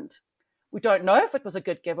happened. We don't know if it was a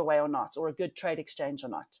good giveaway or not, or a good trade exchange or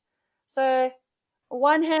not. So on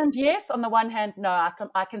one hand, yes. On the one hand, no.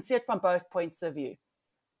 I can see it from both points of view.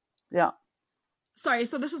 Yeah. Sorry,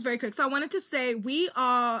 so this is very quick. So I wanted to say we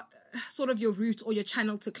are sort of your route or your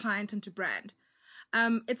channel to client and to brand.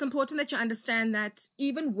 It's important that you understand that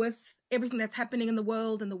even with everything that's happening in the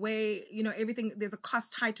world and the way, everything, there's a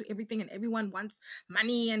cost tied to everything and everyone wants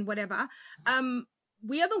money and whatever.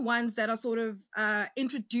 We are the ones that are sort of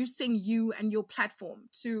introducing you and your platform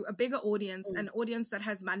to a bigger audience, an audience that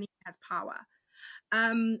has money, has power.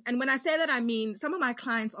 And when I say that, I mean, some of my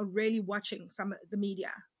clients are really watching some of the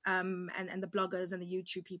media, and the bloggers and the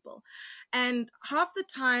YouTube people. And half the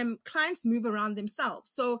time clients move around themselves.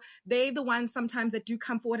 So they're the ones sometimes that do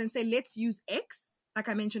come forward and say, let's use X, like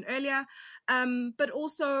I mentioned earlier. But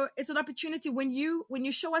also it's an opportunity when you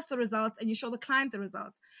show us the results and you show the client the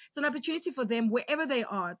results, it's an opportunity for them wherever they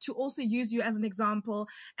are to also use you as an example.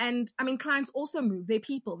 And I mean, clients also move, they're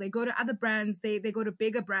people, they go to other brands, they go to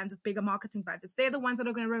bigger brands with bigger marketing budgets. They're the ones that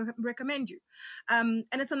are going to recommend you. And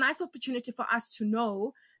it's a nice opportunity for us to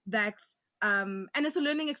know that And it's a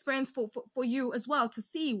learning experience for you as well to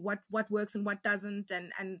see what works and what doesn't,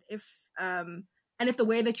 and if the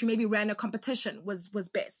way that you maybe ran a competition was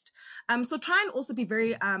best. So try and also be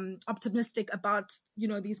very optimistic about,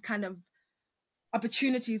 these kind of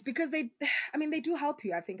opportunities, because they do help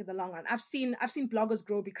you, I think, in the long run. I've seen bloggers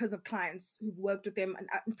grow because of clients who've worked with them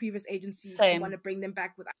in previous agencies and want to bring them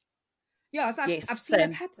back with us. Yeah, so I've seen a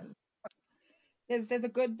pattern. There's a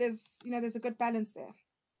good balance there.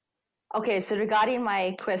 Okay, so regarding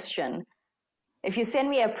my question, if you send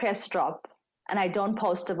me a press drop and I don't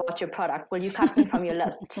post about your product, will you cut me from your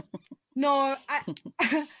list? No,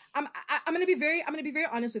 I'm going to be very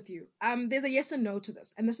honest with you. There's a yes and no to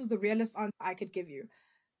this, and this is the realest answer I could give you.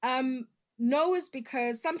 No is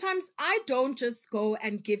because sometimes I don't just go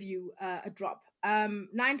and give you a drop. 9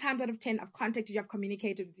 times out of 10, I've contacted you, I've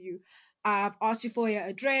communicated with you, I've asked you for your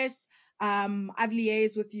address, I've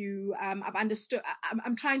liaised with you, I've understood.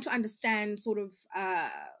 I'm trying to understand sort of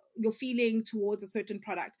your feeling towards a certain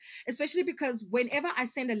product, especially because whenever I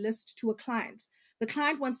send a list to a client, the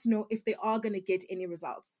client wants to know if they are going to get any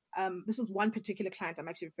results. This is one particular client I'm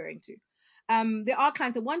actually referring to. There are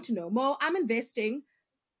clients that want to know, Mo, I'm investing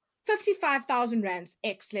 55,000 rands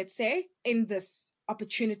X, let's say, in this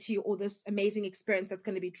opportunity or this amazing experience that's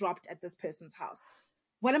going to be dropped at this person's house.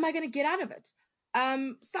 What am I going to get out of it?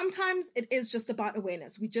 Sometimes it is just about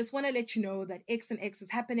awareness. We just want to let you know that X and X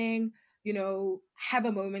is happening, have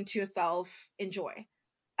a moment to yourself, enjoy.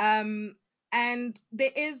 And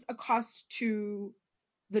there is a cost to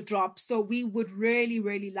the drop. So we would really,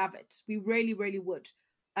 really love it. We really, really would.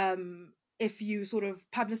 If you sort of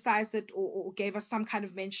publicize it or gave us some kind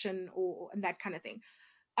of mention and that kind of thing.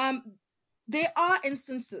 There are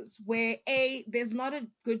instances where there's not a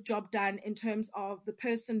good job done in terms of the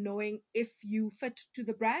person knowing if you fit to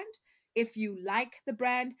the brand, if you like the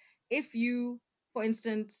brand, if you, for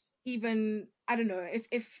instance, even, I don't know,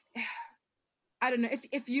 if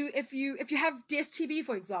you have DSTV,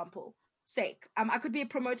 for example, sake. I could be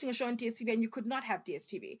promoting a show on DSTV and you could not have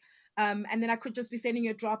DSTV. And then I could just be sending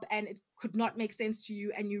you a drop and it could not make sense to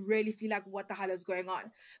you and you really feel like, what the hell is going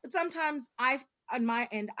on? But sometimes on my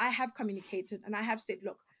end, I have communicated and I have said,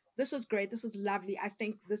 look, this is great. This is lovely. I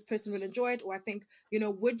think this person will enjoy it. Or I think,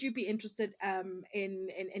 would you be interested in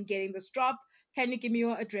getting this drop? Can you give me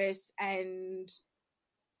your address? And,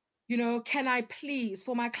 can I please,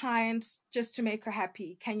 for my client, just to make her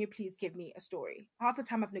happy, can you please give me a story? Half the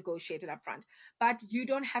time I've negotiated up front, but you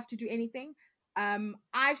don't have to do anything.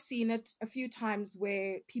 I've seen it a few times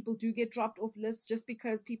where people do get dropped off lists just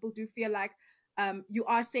because people do feel like you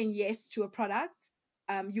are saying yes to a product.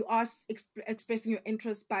 You are expressing your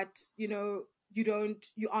interest, but you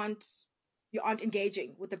aren't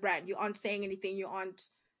engaging with the brand. You aren't saying anything. You aren't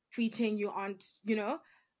tweeting. You aren't,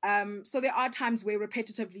 so there are times where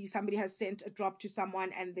repetitively somebody has sent a drop to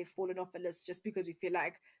someone and they've fallen off the list just because we feel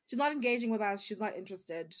like she's not engaging with us. She's not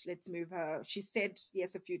interested. Let's move her. She said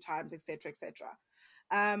yes a few times, etc., etc.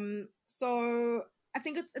 So I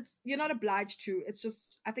think it's you're not obliged to. It's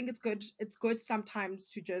just, I think it's good. It's good sometimes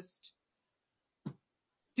to just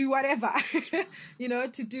do whatever, to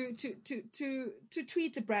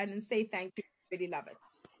tweet a brand and say thank you. Really love it.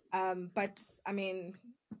 But I mean,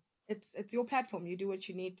 it's your platform. You do what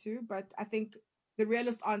you need to. But I think the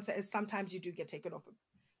realist answer is sometimes you do get taken off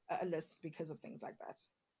a list because of things like that.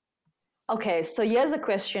 Okay, so here's a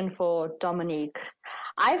question for Dominique.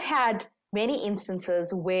 I've had many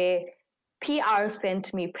instances where PR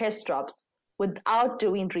sent me press drops without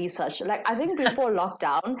doing research. Like, I think before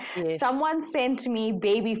lockdown, yes, someone sent me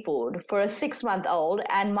baby food for a 6-month-old,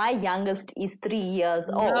 and my youngest is 3 years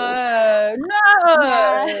old. No.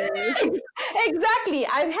 Exactly.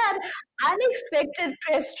 I've had unexpected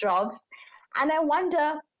press drops, and I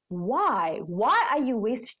wonder, why are you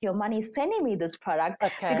wasting your money sending me this product?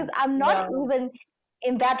 Okay. Because I'm not even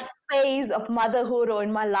in that phase of motherhood or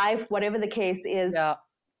in my life, whatever the case is. Yeah.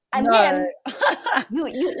 And then you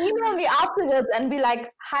email me afterwards and be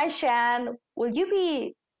like, hi Shan, will you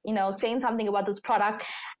be saying something about this product?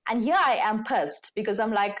 And here I am pissed because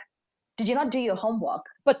I'm like, did you not do your homework?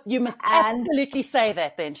 But you must absolutely say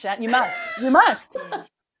that then, Shan. You must.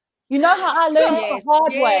 You know how I learned the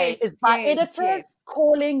hard way is by editors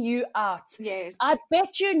calling you out. Yes. I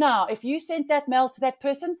bet you now, if you sent that mail to that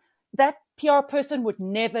person, that PR person would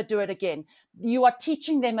never do it again. You are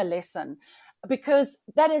teaching them a lesson because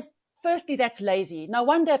firstly, that's lazy. No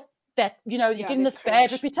wonder that, you're getting this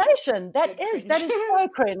bad reputation. That is so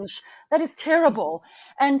cringe. That is terrible.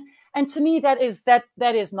 And to me, that is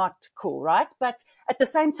not cool, right? But at the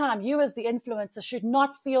same time, you as the influencer should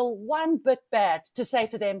not feel one bit bad to say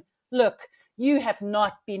to them, look, you have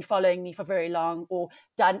not been following me for very long or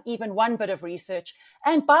done even one bit of research.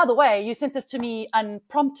 And by the way, you sent this to me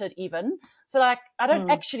unprompted even. So like, I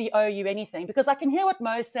don't actually owe you anything, because I can hear what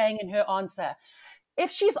Mo is saying in her answer.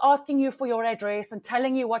 If she's asking you for your address and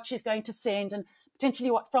telling you what she's going to send and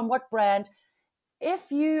potentially from what brand,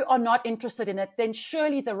 if you are not interested in it, then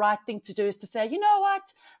surely the right thing to do is to say, you know what,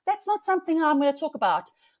 that's not something I'm going to talk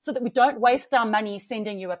about, so that we don't waste our money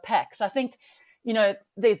sending you a pack. So I think,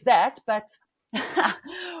 there's that, but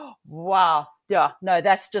wow. Yeah, no,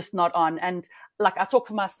 that's just not on. And like, I talk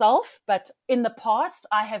for myself, but in the past,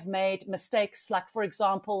 I have made mistakes. Like, for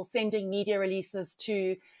example, sending media releases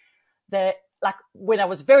to like when I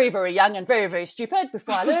was very, very young and very, very stupid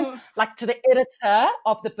before I learned, like to the editor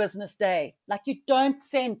of the Business Day. Like, you don't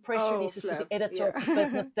send press releases to the editor of the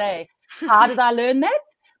Business Day. How did I learn that?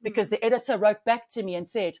 Because the editor wrote back to me and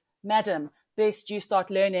said, "Madam, best you start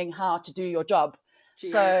learning how to do your job."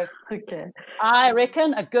 Jeez. So I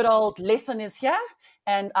reckon a good old lesson is here.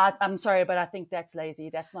 And I'm sorry, but I think that's lazy.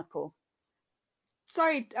 That's not cool.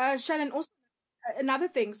 Sorry, Shannon, also another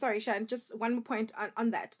thing. Sorry, Shannon, just one more point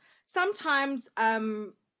on that. Sometimes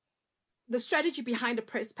the strategy behind a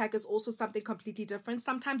press pack is also something completely different.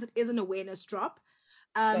 Sometimes it is an awareness drop.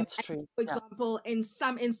 That's true. For example, in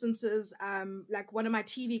some instances, like one of my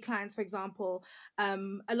TV clients, for example,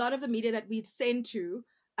 a lot of the media that we'd send to,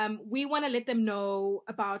 we want to let them know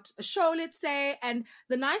about a show, let's say. And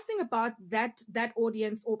the nice thing about that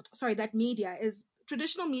audience, or sorry, that media, is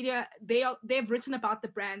traditional media, they've written about the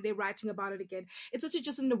brand, they're writing about it again. It's also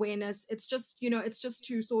just an awareness. It's just, it's just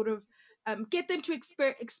to sort of get them to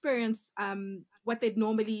experience what they'd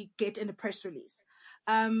normally get in a press release.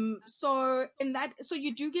 So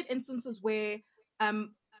you do get instances where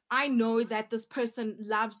I know that this person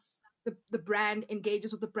loves the brand,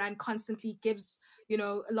 engages with the brand constantly, gives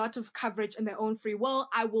a lot of coverage in their own free will.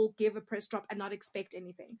 I will give a press drop and not expect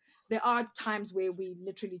anything. There are times where we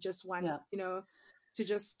literally just want to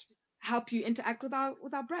just help you interact with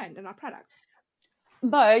our brand and our product.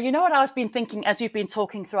 Mo, you know what I've been thinking as you've been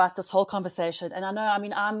talking throughout this whole conversation, and I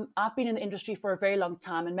know, I've been in the industry for a very long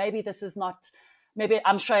time, and maybe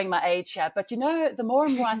I'm showing my age here, but the more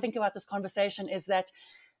and more I think about this conversation is that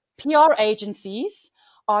PR agencies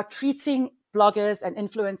are treating bloggers and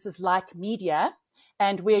influencers like media,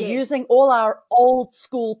 and we're using all our old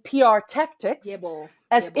school PR tactics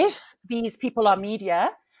as if these people are media.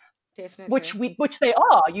 Definitely. Which they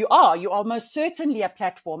are. You are most certainly a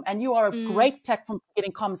platform, and you are a great platform for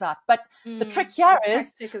getting comms out. But the trick here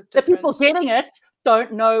is the people getting it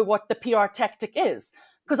don't know what the PR tactic is.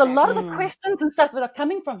 Because a lot of the questions and stuff that are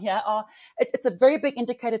coming from here it's a very big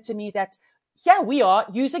indicator to me that here we are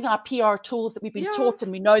using our PR tools that we've been taught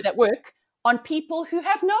and we know that work on people who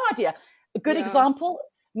have no idea. A good example,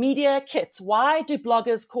 media kits. Why do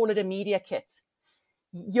bloggers call it a media kit?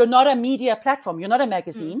 You're not a media platform. You're not a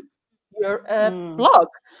magazine. You're a blog.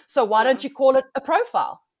 So why don't you call it a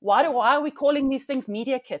profile? Why are we calling these things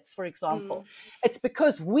media kits, for example? It's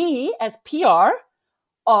because we as PR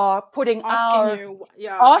are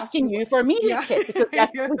asking you for a media kit, because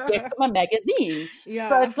that's what we get from a magazine.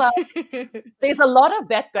 So it's like there's a lot of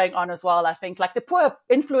that going on as well, I think. Like the poor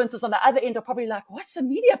influencers on the other end are probably like, what's a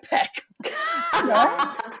media pack?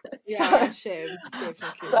 Shame,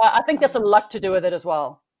 definitely. So I think that's a lot to do with it as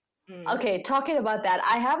well. Okay, talking about that,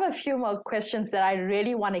 I have a few more questions that I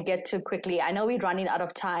really want to get to quickly. I know we're running out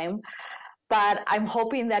of time, but I'm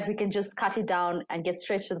hoping that we can just cut it down and get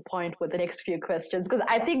straight to the point with the next few questions, because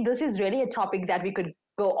I think this is really a topic that we could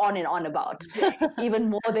go on and on about, even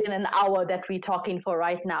more than an hour that we're talking for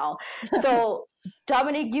right now. So,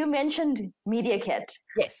 Dominic, you mentioned Media Kit.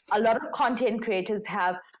 Yes. A lot of content creators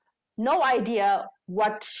have no idea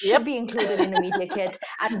what should be included in a media kit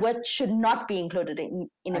and what should not be included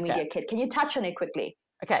in a media kit. Can you touch on it quickly?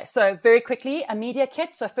 Okay, so very quickly, a media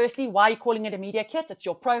kit. So firstly, why are you calling it a media kit? It's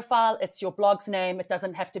your profile, it's your blog's name. It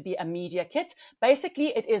doesn't have to be a media kit.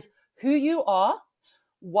 Basically, it is who you are,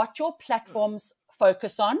 what your platforms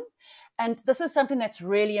focus on. And this is something that's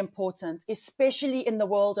really important, especially in the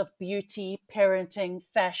world of beauty, parenting,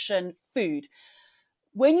 fashion, food.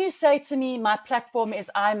 When you say to me, my platform is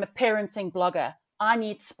I'm a parenting blogger, I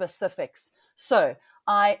need specifics. So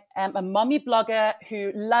I am a mommy blogger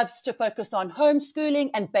who loves to focus on homeschooling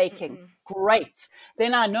and baking. Great.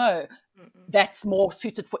 Then I know that's more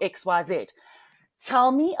suited for XYZ.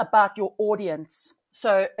 Tell me about your audience.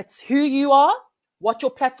 So it's who you are, what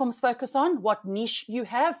your platforms focus on, what niche you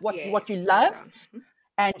have, what you love,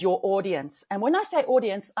 and your audience. And when I say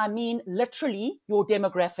audience, I mean literally your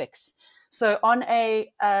demographics. So on a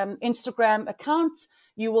Instagram account,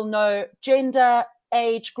 you will know gender,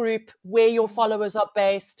 age group, where your followers are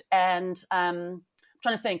based, and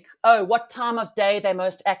trying to think, what time of day they're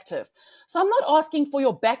most active. So I'm not asking for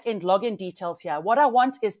your back-end login details here. What I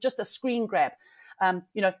want is just a screen grab.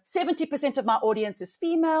 70% of my audience is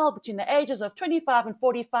female between the ages of 25 and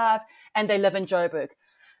 45, and they live in Joburg.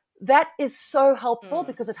 That is so helpful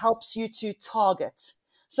because it helps you to target.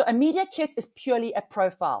 So a media kit is purely a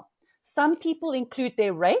profile. Some people include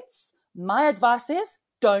their rates. My advice is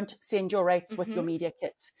don't send your rates with your media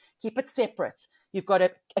kit. Keep it separate. You've got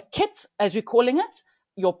a kit, as we're calling it,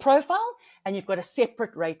 your profile, and you've got a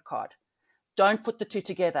separate rate card. Don't put the two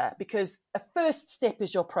together, because a first step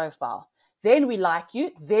is your profile. Then we like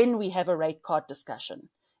you. Then we have a rate card discussion.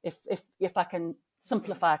 If I can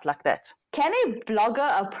simplify it like that. Can a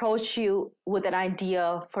blogger approach you with an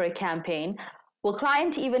idea for a campaign? Will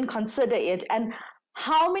client even consider it? And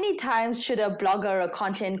how many times should a blogger or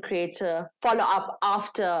content creator follow up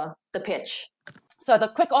after the pitch? So the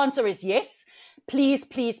quick answer is yes. Please,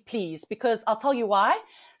 please, please, because I'll tell you why.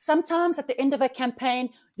 Sometimes at the end of a campaign,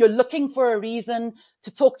 you're looking for a reason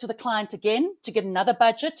to talk to the client again, to get another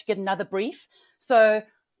budget, to get another brief. So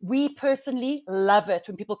we personally love it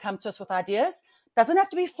when people come to us with ideas. Doesn't have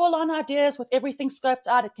to be full-on ideas with everything scoped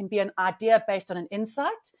out. It can be an idea based on an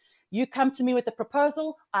insight. You come to me with a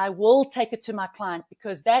proposal, I will take it to my client,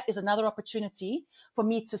 because that is another opportunity for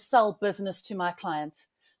me to sell business to my client.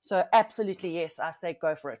 So absolutely, yes, I say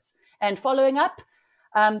go for it. And following up,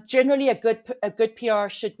 generally a good PR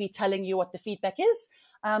should be telling you what the feedback is.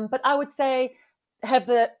 But I would say have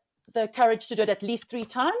the courage to do it at least 3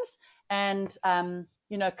 times and,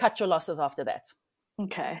 cut your losses after that.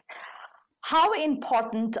 Okay. How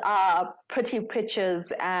important are pretty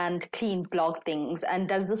pictures and clean blog things? And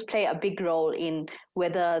does this play a big role in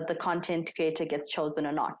whether the content creator gets chosen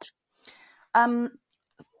or not?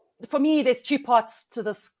 For me, there's 2 parts to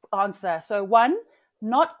this answer. So 1,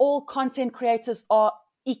 not all content creators are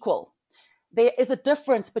equal. There is a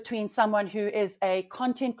difference between someone who is a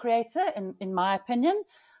content creator, in my opinion,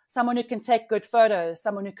 someone who can take good photos,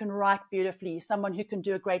 someone who can write beautifully, someone who can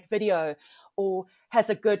do a great video or has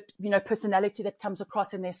a good, personality that comes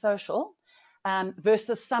across in their social,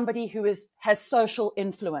 versus somebody who has social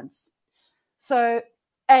influence. So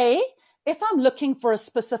if I'm looking for a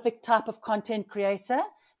specific type of content creator,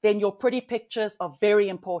 then your pretty pictures are very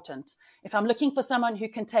important. If I'm looking for someone who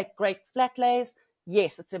can take great flat lays,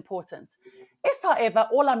 yes, it's important. If, however,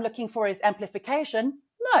 all I'm looking for is amplification,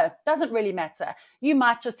 no, doesn't really matter. You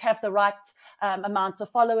might just have the right amount of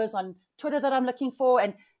followers on Twitter that I'm looking for.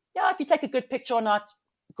 And if you take a good picture or not,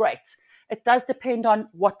 great. It does depend on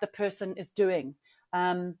what the person is doing.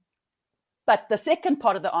 But the second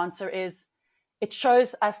part of the answer is it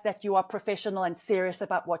shows us that you are professional and serious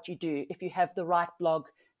about what you do. If you have the right blog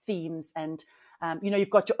themes and, you've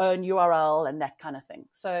got your own URL and that kind of thing.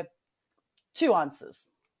 So 2 answers.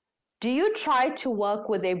 Do you try to work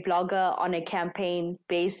with a blogger on a campaign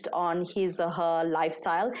based on his or her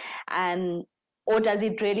lifestyle, or does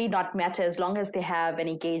it really not matter as long as they have an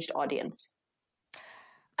engaged audience?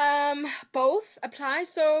 Both apply.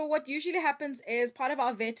 So what usually happens is part of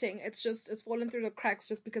our vetting, it's fallen through the cracks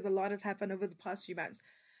just because a lot has happened over the past few months.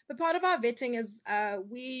 But part of our vetting is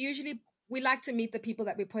we like to meet the people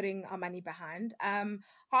that we're putting our money behind.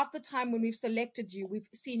 Half the time when we've selected you, we've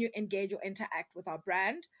seen you engage or interact with our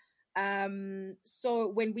brand. So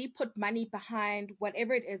when we put money behind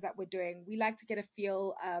whatever it is that we're doing, we like to get a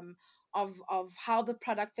feel of how the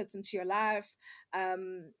product fits into your life.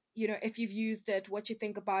 If you've used it, what you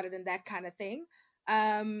think about it and that kind of thing.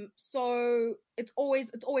 So it's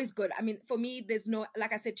always good. I mean, for me, there's no,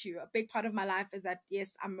 like I said to you, a big part of my life is that,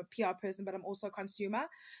 yes, I'm a PR person, but I'm also a consumer.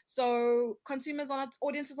 So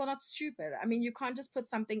audiences are not stupid. I mean, you can't just put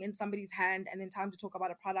something in somebody's hand and then tell them to talk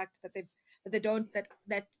about a product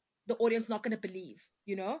that the audience not going to believe,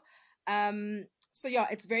 So yeah,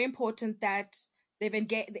 it's very important that they've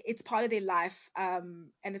engaged, it's part of their life.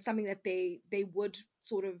 And it's something that they would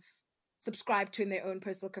sort of subscribe to in their own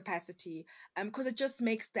personal capacity, because it just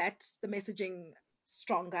makes the messaging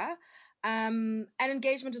stronger. And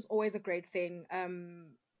engagement is always a great thing.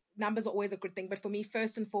 Numbers are always a good thing, but for me,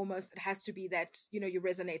 first and foremost, it has to be that, you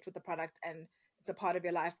resonate with the product and it's a part of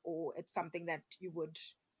your life, or it's something that you would,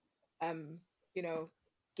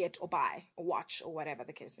 get or buy or watch or whatever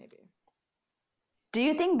the case may be. Do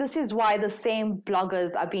you think this is why the same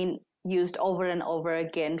bloggers are being used over and over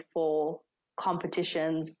again for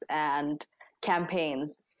competitions and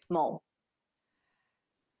campaigns more?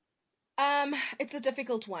 It's a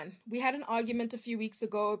difficult one. We had an argument a few weeks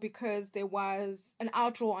ago because there was an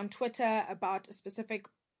outroar on Twitter about a specific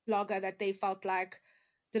blogger that they felt like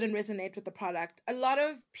didn't resonate with the product. A lot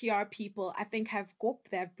of PR people, I think, have GOP,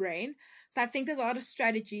 they have brain. So I think there's a lot of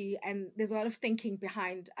strategy and there's a lot of thinking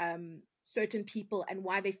behind certain people and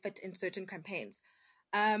why they fit in certain campaigns.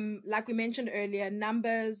 Like we mentioned earlier,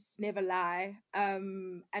 numbers never lie.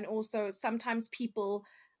 And also sometimes people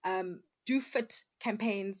do fit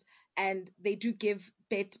campaigns and they do give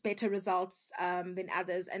better results than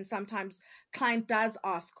others. And sometimes client does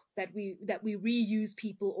ask that we reuse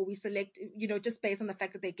people, or we select, just based on the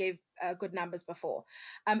fact that they gave good numbers before.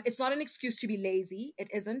 It's not an excuse to be lazy. It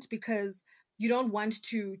isn't, because you don't want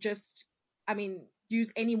to just,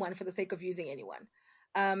 use anyone for the sake of using anyone.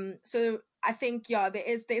 So I think, there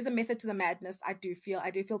is a method to the madness. I do feel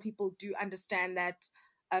people do understand that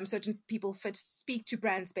certain people speak to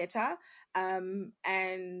brands better.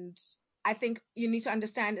 And I think you need to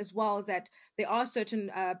understand as well that there are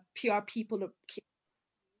certain PR people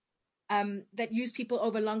that use people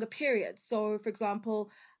over longer periods. So, for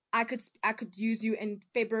example, I could use you in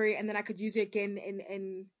February, and then I could use you again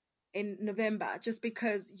in November, just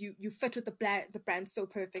because you fit with the brand so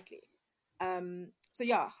perfectly. So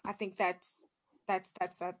yeah, I think that's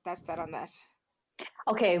that on that.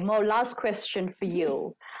 Okay, Mo, last question for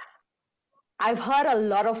you. I've heard a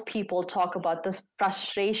lot of people talk about this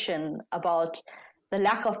frustration about the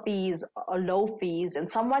lack of fees or low fees. And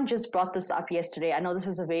someone just brought this up yesterday. I know this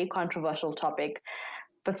is a very controversial topic,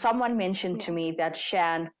 but someone mentioned to me that,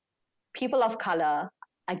 Shan, people of color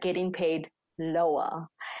are getting paid lower.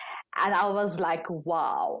 And I was like,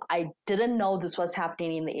 wow, I didn't know this was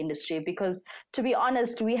happening in the industry, because to be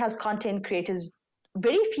honest, we as content creators,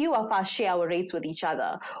 very few of us share our rates with each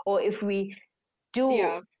other. Or if we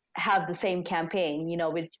do have the same campaign,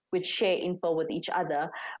 which share info with each other,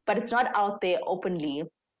 but it's not out there openly.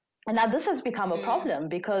 And now this has become a problem,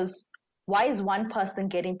 because why is one person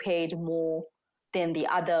getting paid more than the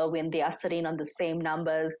other when they are sitting on the same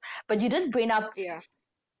numbers? But you did bring up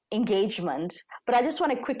engagement, but I just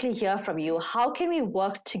want to quickly hear from you. How can we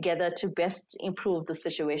work together to best improve the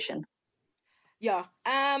situation? Yeah.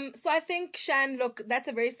 So I think, Shan, look, that's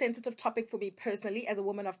a very sensitive topic for me personally, as a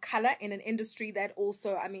woman of color in an industry that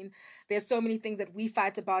also, there's so many things that we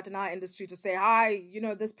fight about in our industry to say, hi,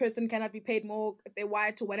 this person cannot be paid more if they're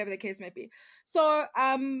white, or whatever the case may be. So,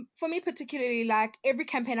 for me particularly, like every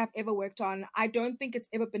campaign I've ever worked on, I don't think it's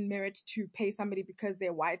ever been merit to pay somebody because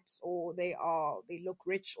they're white, or they look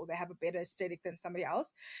rich, or they have a better aesthetic than somebody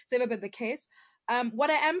else. It's never been the case. What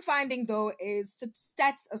I am finding, though, is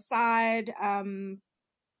stats aside,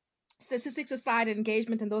 statistics aside,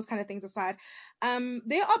 engagement and those kind of things aside,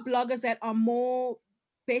 there are bloggers that are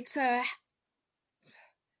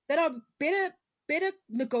better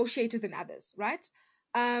negotiators than others, right?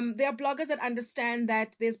 There are bloggers that understand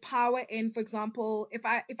that there's power in, for example, if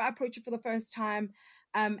I approach you for the first time,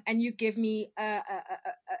 and you give me a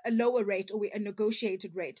lower rate, or a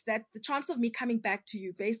negotiated rate, that the chance of me coming back to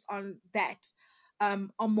you based on that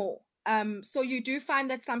are more. So you do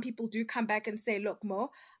find that some people do come back and say, look,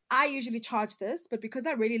 Mo, I usually charge this, but because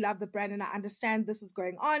I really love the brand and I understand this is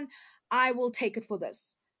going on, I will take it for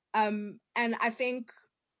this. And I think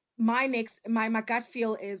my gut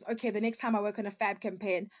feel is, okay, the next time I work on a fab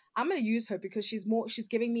campaign, I'm going to use her because she's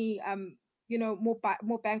giving me,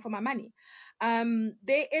 more bang for my money.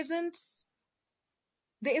 There isn't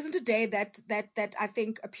a day that I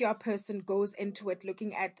think a PR person goes into it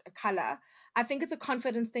looking at a color. I think it's a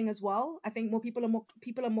confidence thing as well. I think people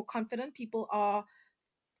are more confident. People are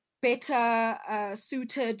better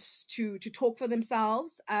suited to talk for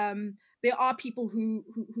themselves. There are people who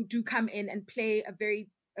do come in and play a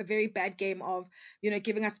very bad game of,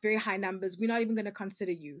 giving us very high numbers. We're not even going to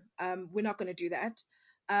consider you. We're not going to do that.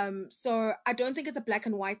 So I don't think it's a black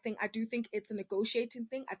and white thing. I do think it's a negotiating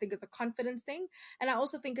thing. I think it's a confidence thing. And I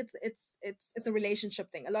also think it's a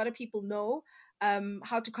relationship thing. A lot of people know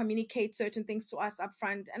how to communicate certain things to us up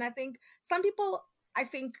front. And I think some people,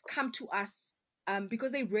 come to us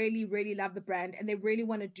because they really, really love the brand and they really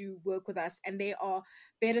want to do work with us, and they are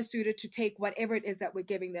better suited to take whatever it is that we're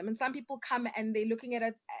giving them. And some people come and they're looking at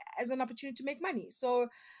it as an opportunity to make money. So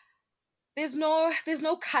there's no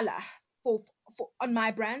color for on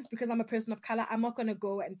my brands, because I'm a person of color. I'm not going to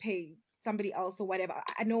go and pay somebody else or whatever.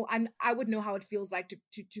 I know, I would know how it feels like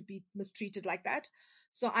to be mistreated like that.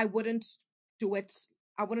 So I wouldn't do it.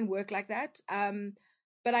 I wouldn't work like that.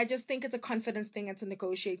 But I just think it's a confidence thing. It's a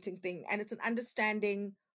negotiating thing. And it's an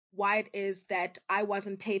understanding why it is that I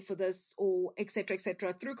wasn't paid for this, or et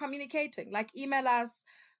cetera, through communicating. Like email us,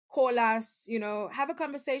 call us, have a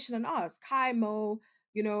conversation and ask, hi, Mo,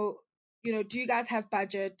 do you guys have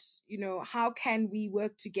budget? How can we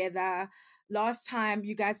work together? Last time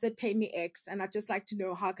you guys did pay me X, and I'd just like to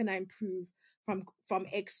know, how can I improve from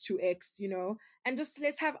X to X, you know, and just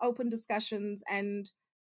let's have open discussions. And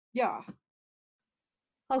yeah.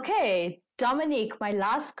 Okay, Dominique, my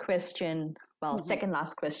last question, second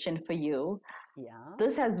last question for you. Yeah.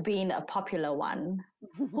 This has been a popular one.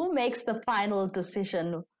 Who makes the final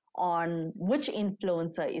decision on which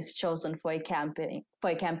influencer is chosen for a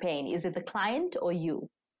campaign? Is it the client or you?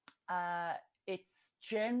 It's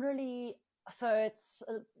generally, so it's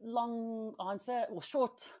a long answer or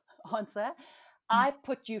short answer. I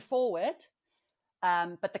put you forward,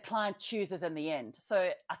 but the client chooses in the end.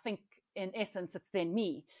 So I think in essence, it's then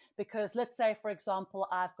me, because let's say, for example,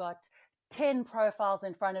 I've got 10 profiles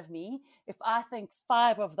in front of me. If I think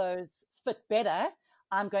 5 of those fit better,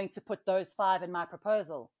 I'm going to put those 5 in my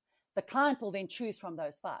proposal. The client will then choose from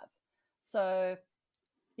those 5. So,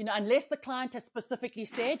 you know, unless the client has specifically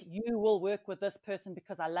said, you will work with this person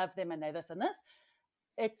because I love them and they're this and this,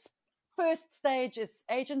 it's first stage is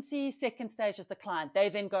agency, second stage is the client. They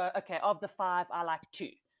then go, okay, of the 5, I like 2,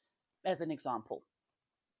 as an example.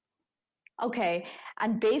 Okay.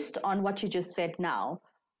 And based on what you just said now,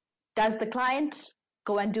 does the client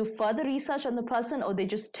go and do further research on the person, or they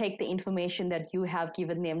just take the information that you have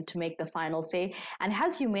given them to make the final say? And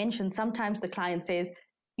as you mentioned, sometimes the client says,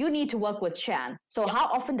 you need to work with Shan. So how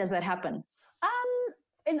often does that happen?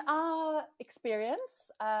 In our experience,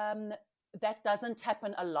 that doesn't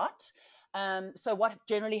happen a lot. So what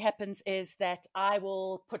generally happens is that I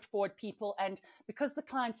will put forward people, and because the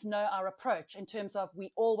clients know our approach in terms of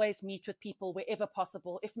we always meet with people wherever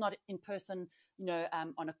possible, if not in person, you know,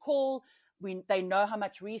 on a call. They know how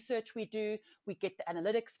much research we do. We get the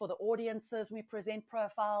analytics for the audiences. We present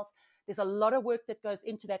profiles. There's a lot of work that goes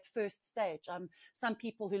into that first stage. Some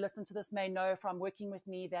people who listen to this may know from working with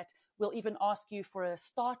me that we'll even ask you for a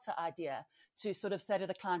starter idea to sort of say to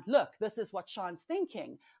the client, look, this is what Shan's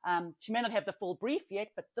thinking. She may not have the full brief yet,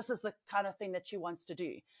 but this is the kind of thing that she wants to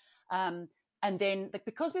do. And then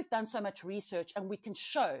because we've done so much research and we can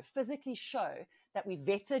physically show that we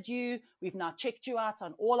vetted you, we've now checked you out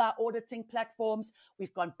on all our auditing platforms,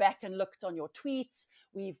 we've gone back and looked on your tweets,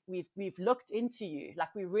 we've looked into you,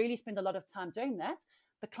 like we really spend a lot of time doing that.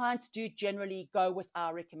 The clients do generally go with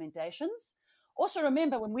our recommendations. Also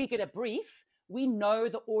remember, when we get a brief, we know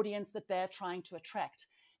the audience that they're trying to attract.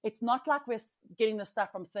 It's not like we're getting the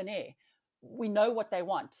stuff from thin air. We know what they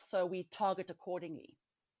want, so we target accordingly.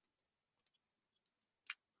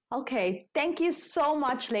 Okay, thank you so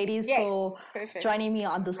much, ladies, for joining me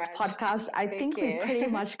on this podcast. I think we pretty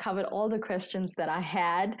much covered all the questions that I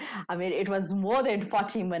had. I mean, it was more than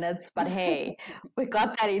 40 minutes, but hey, we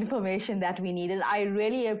got that information that we needed. I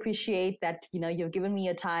really appreciate that, you know, you've given me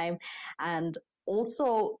your time and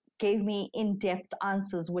also gave me in-depth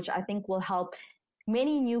answers, which I think will help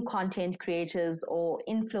many new content creators or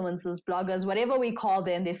influencers, bloggers, whatever we call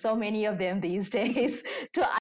them. There's so many of them these days to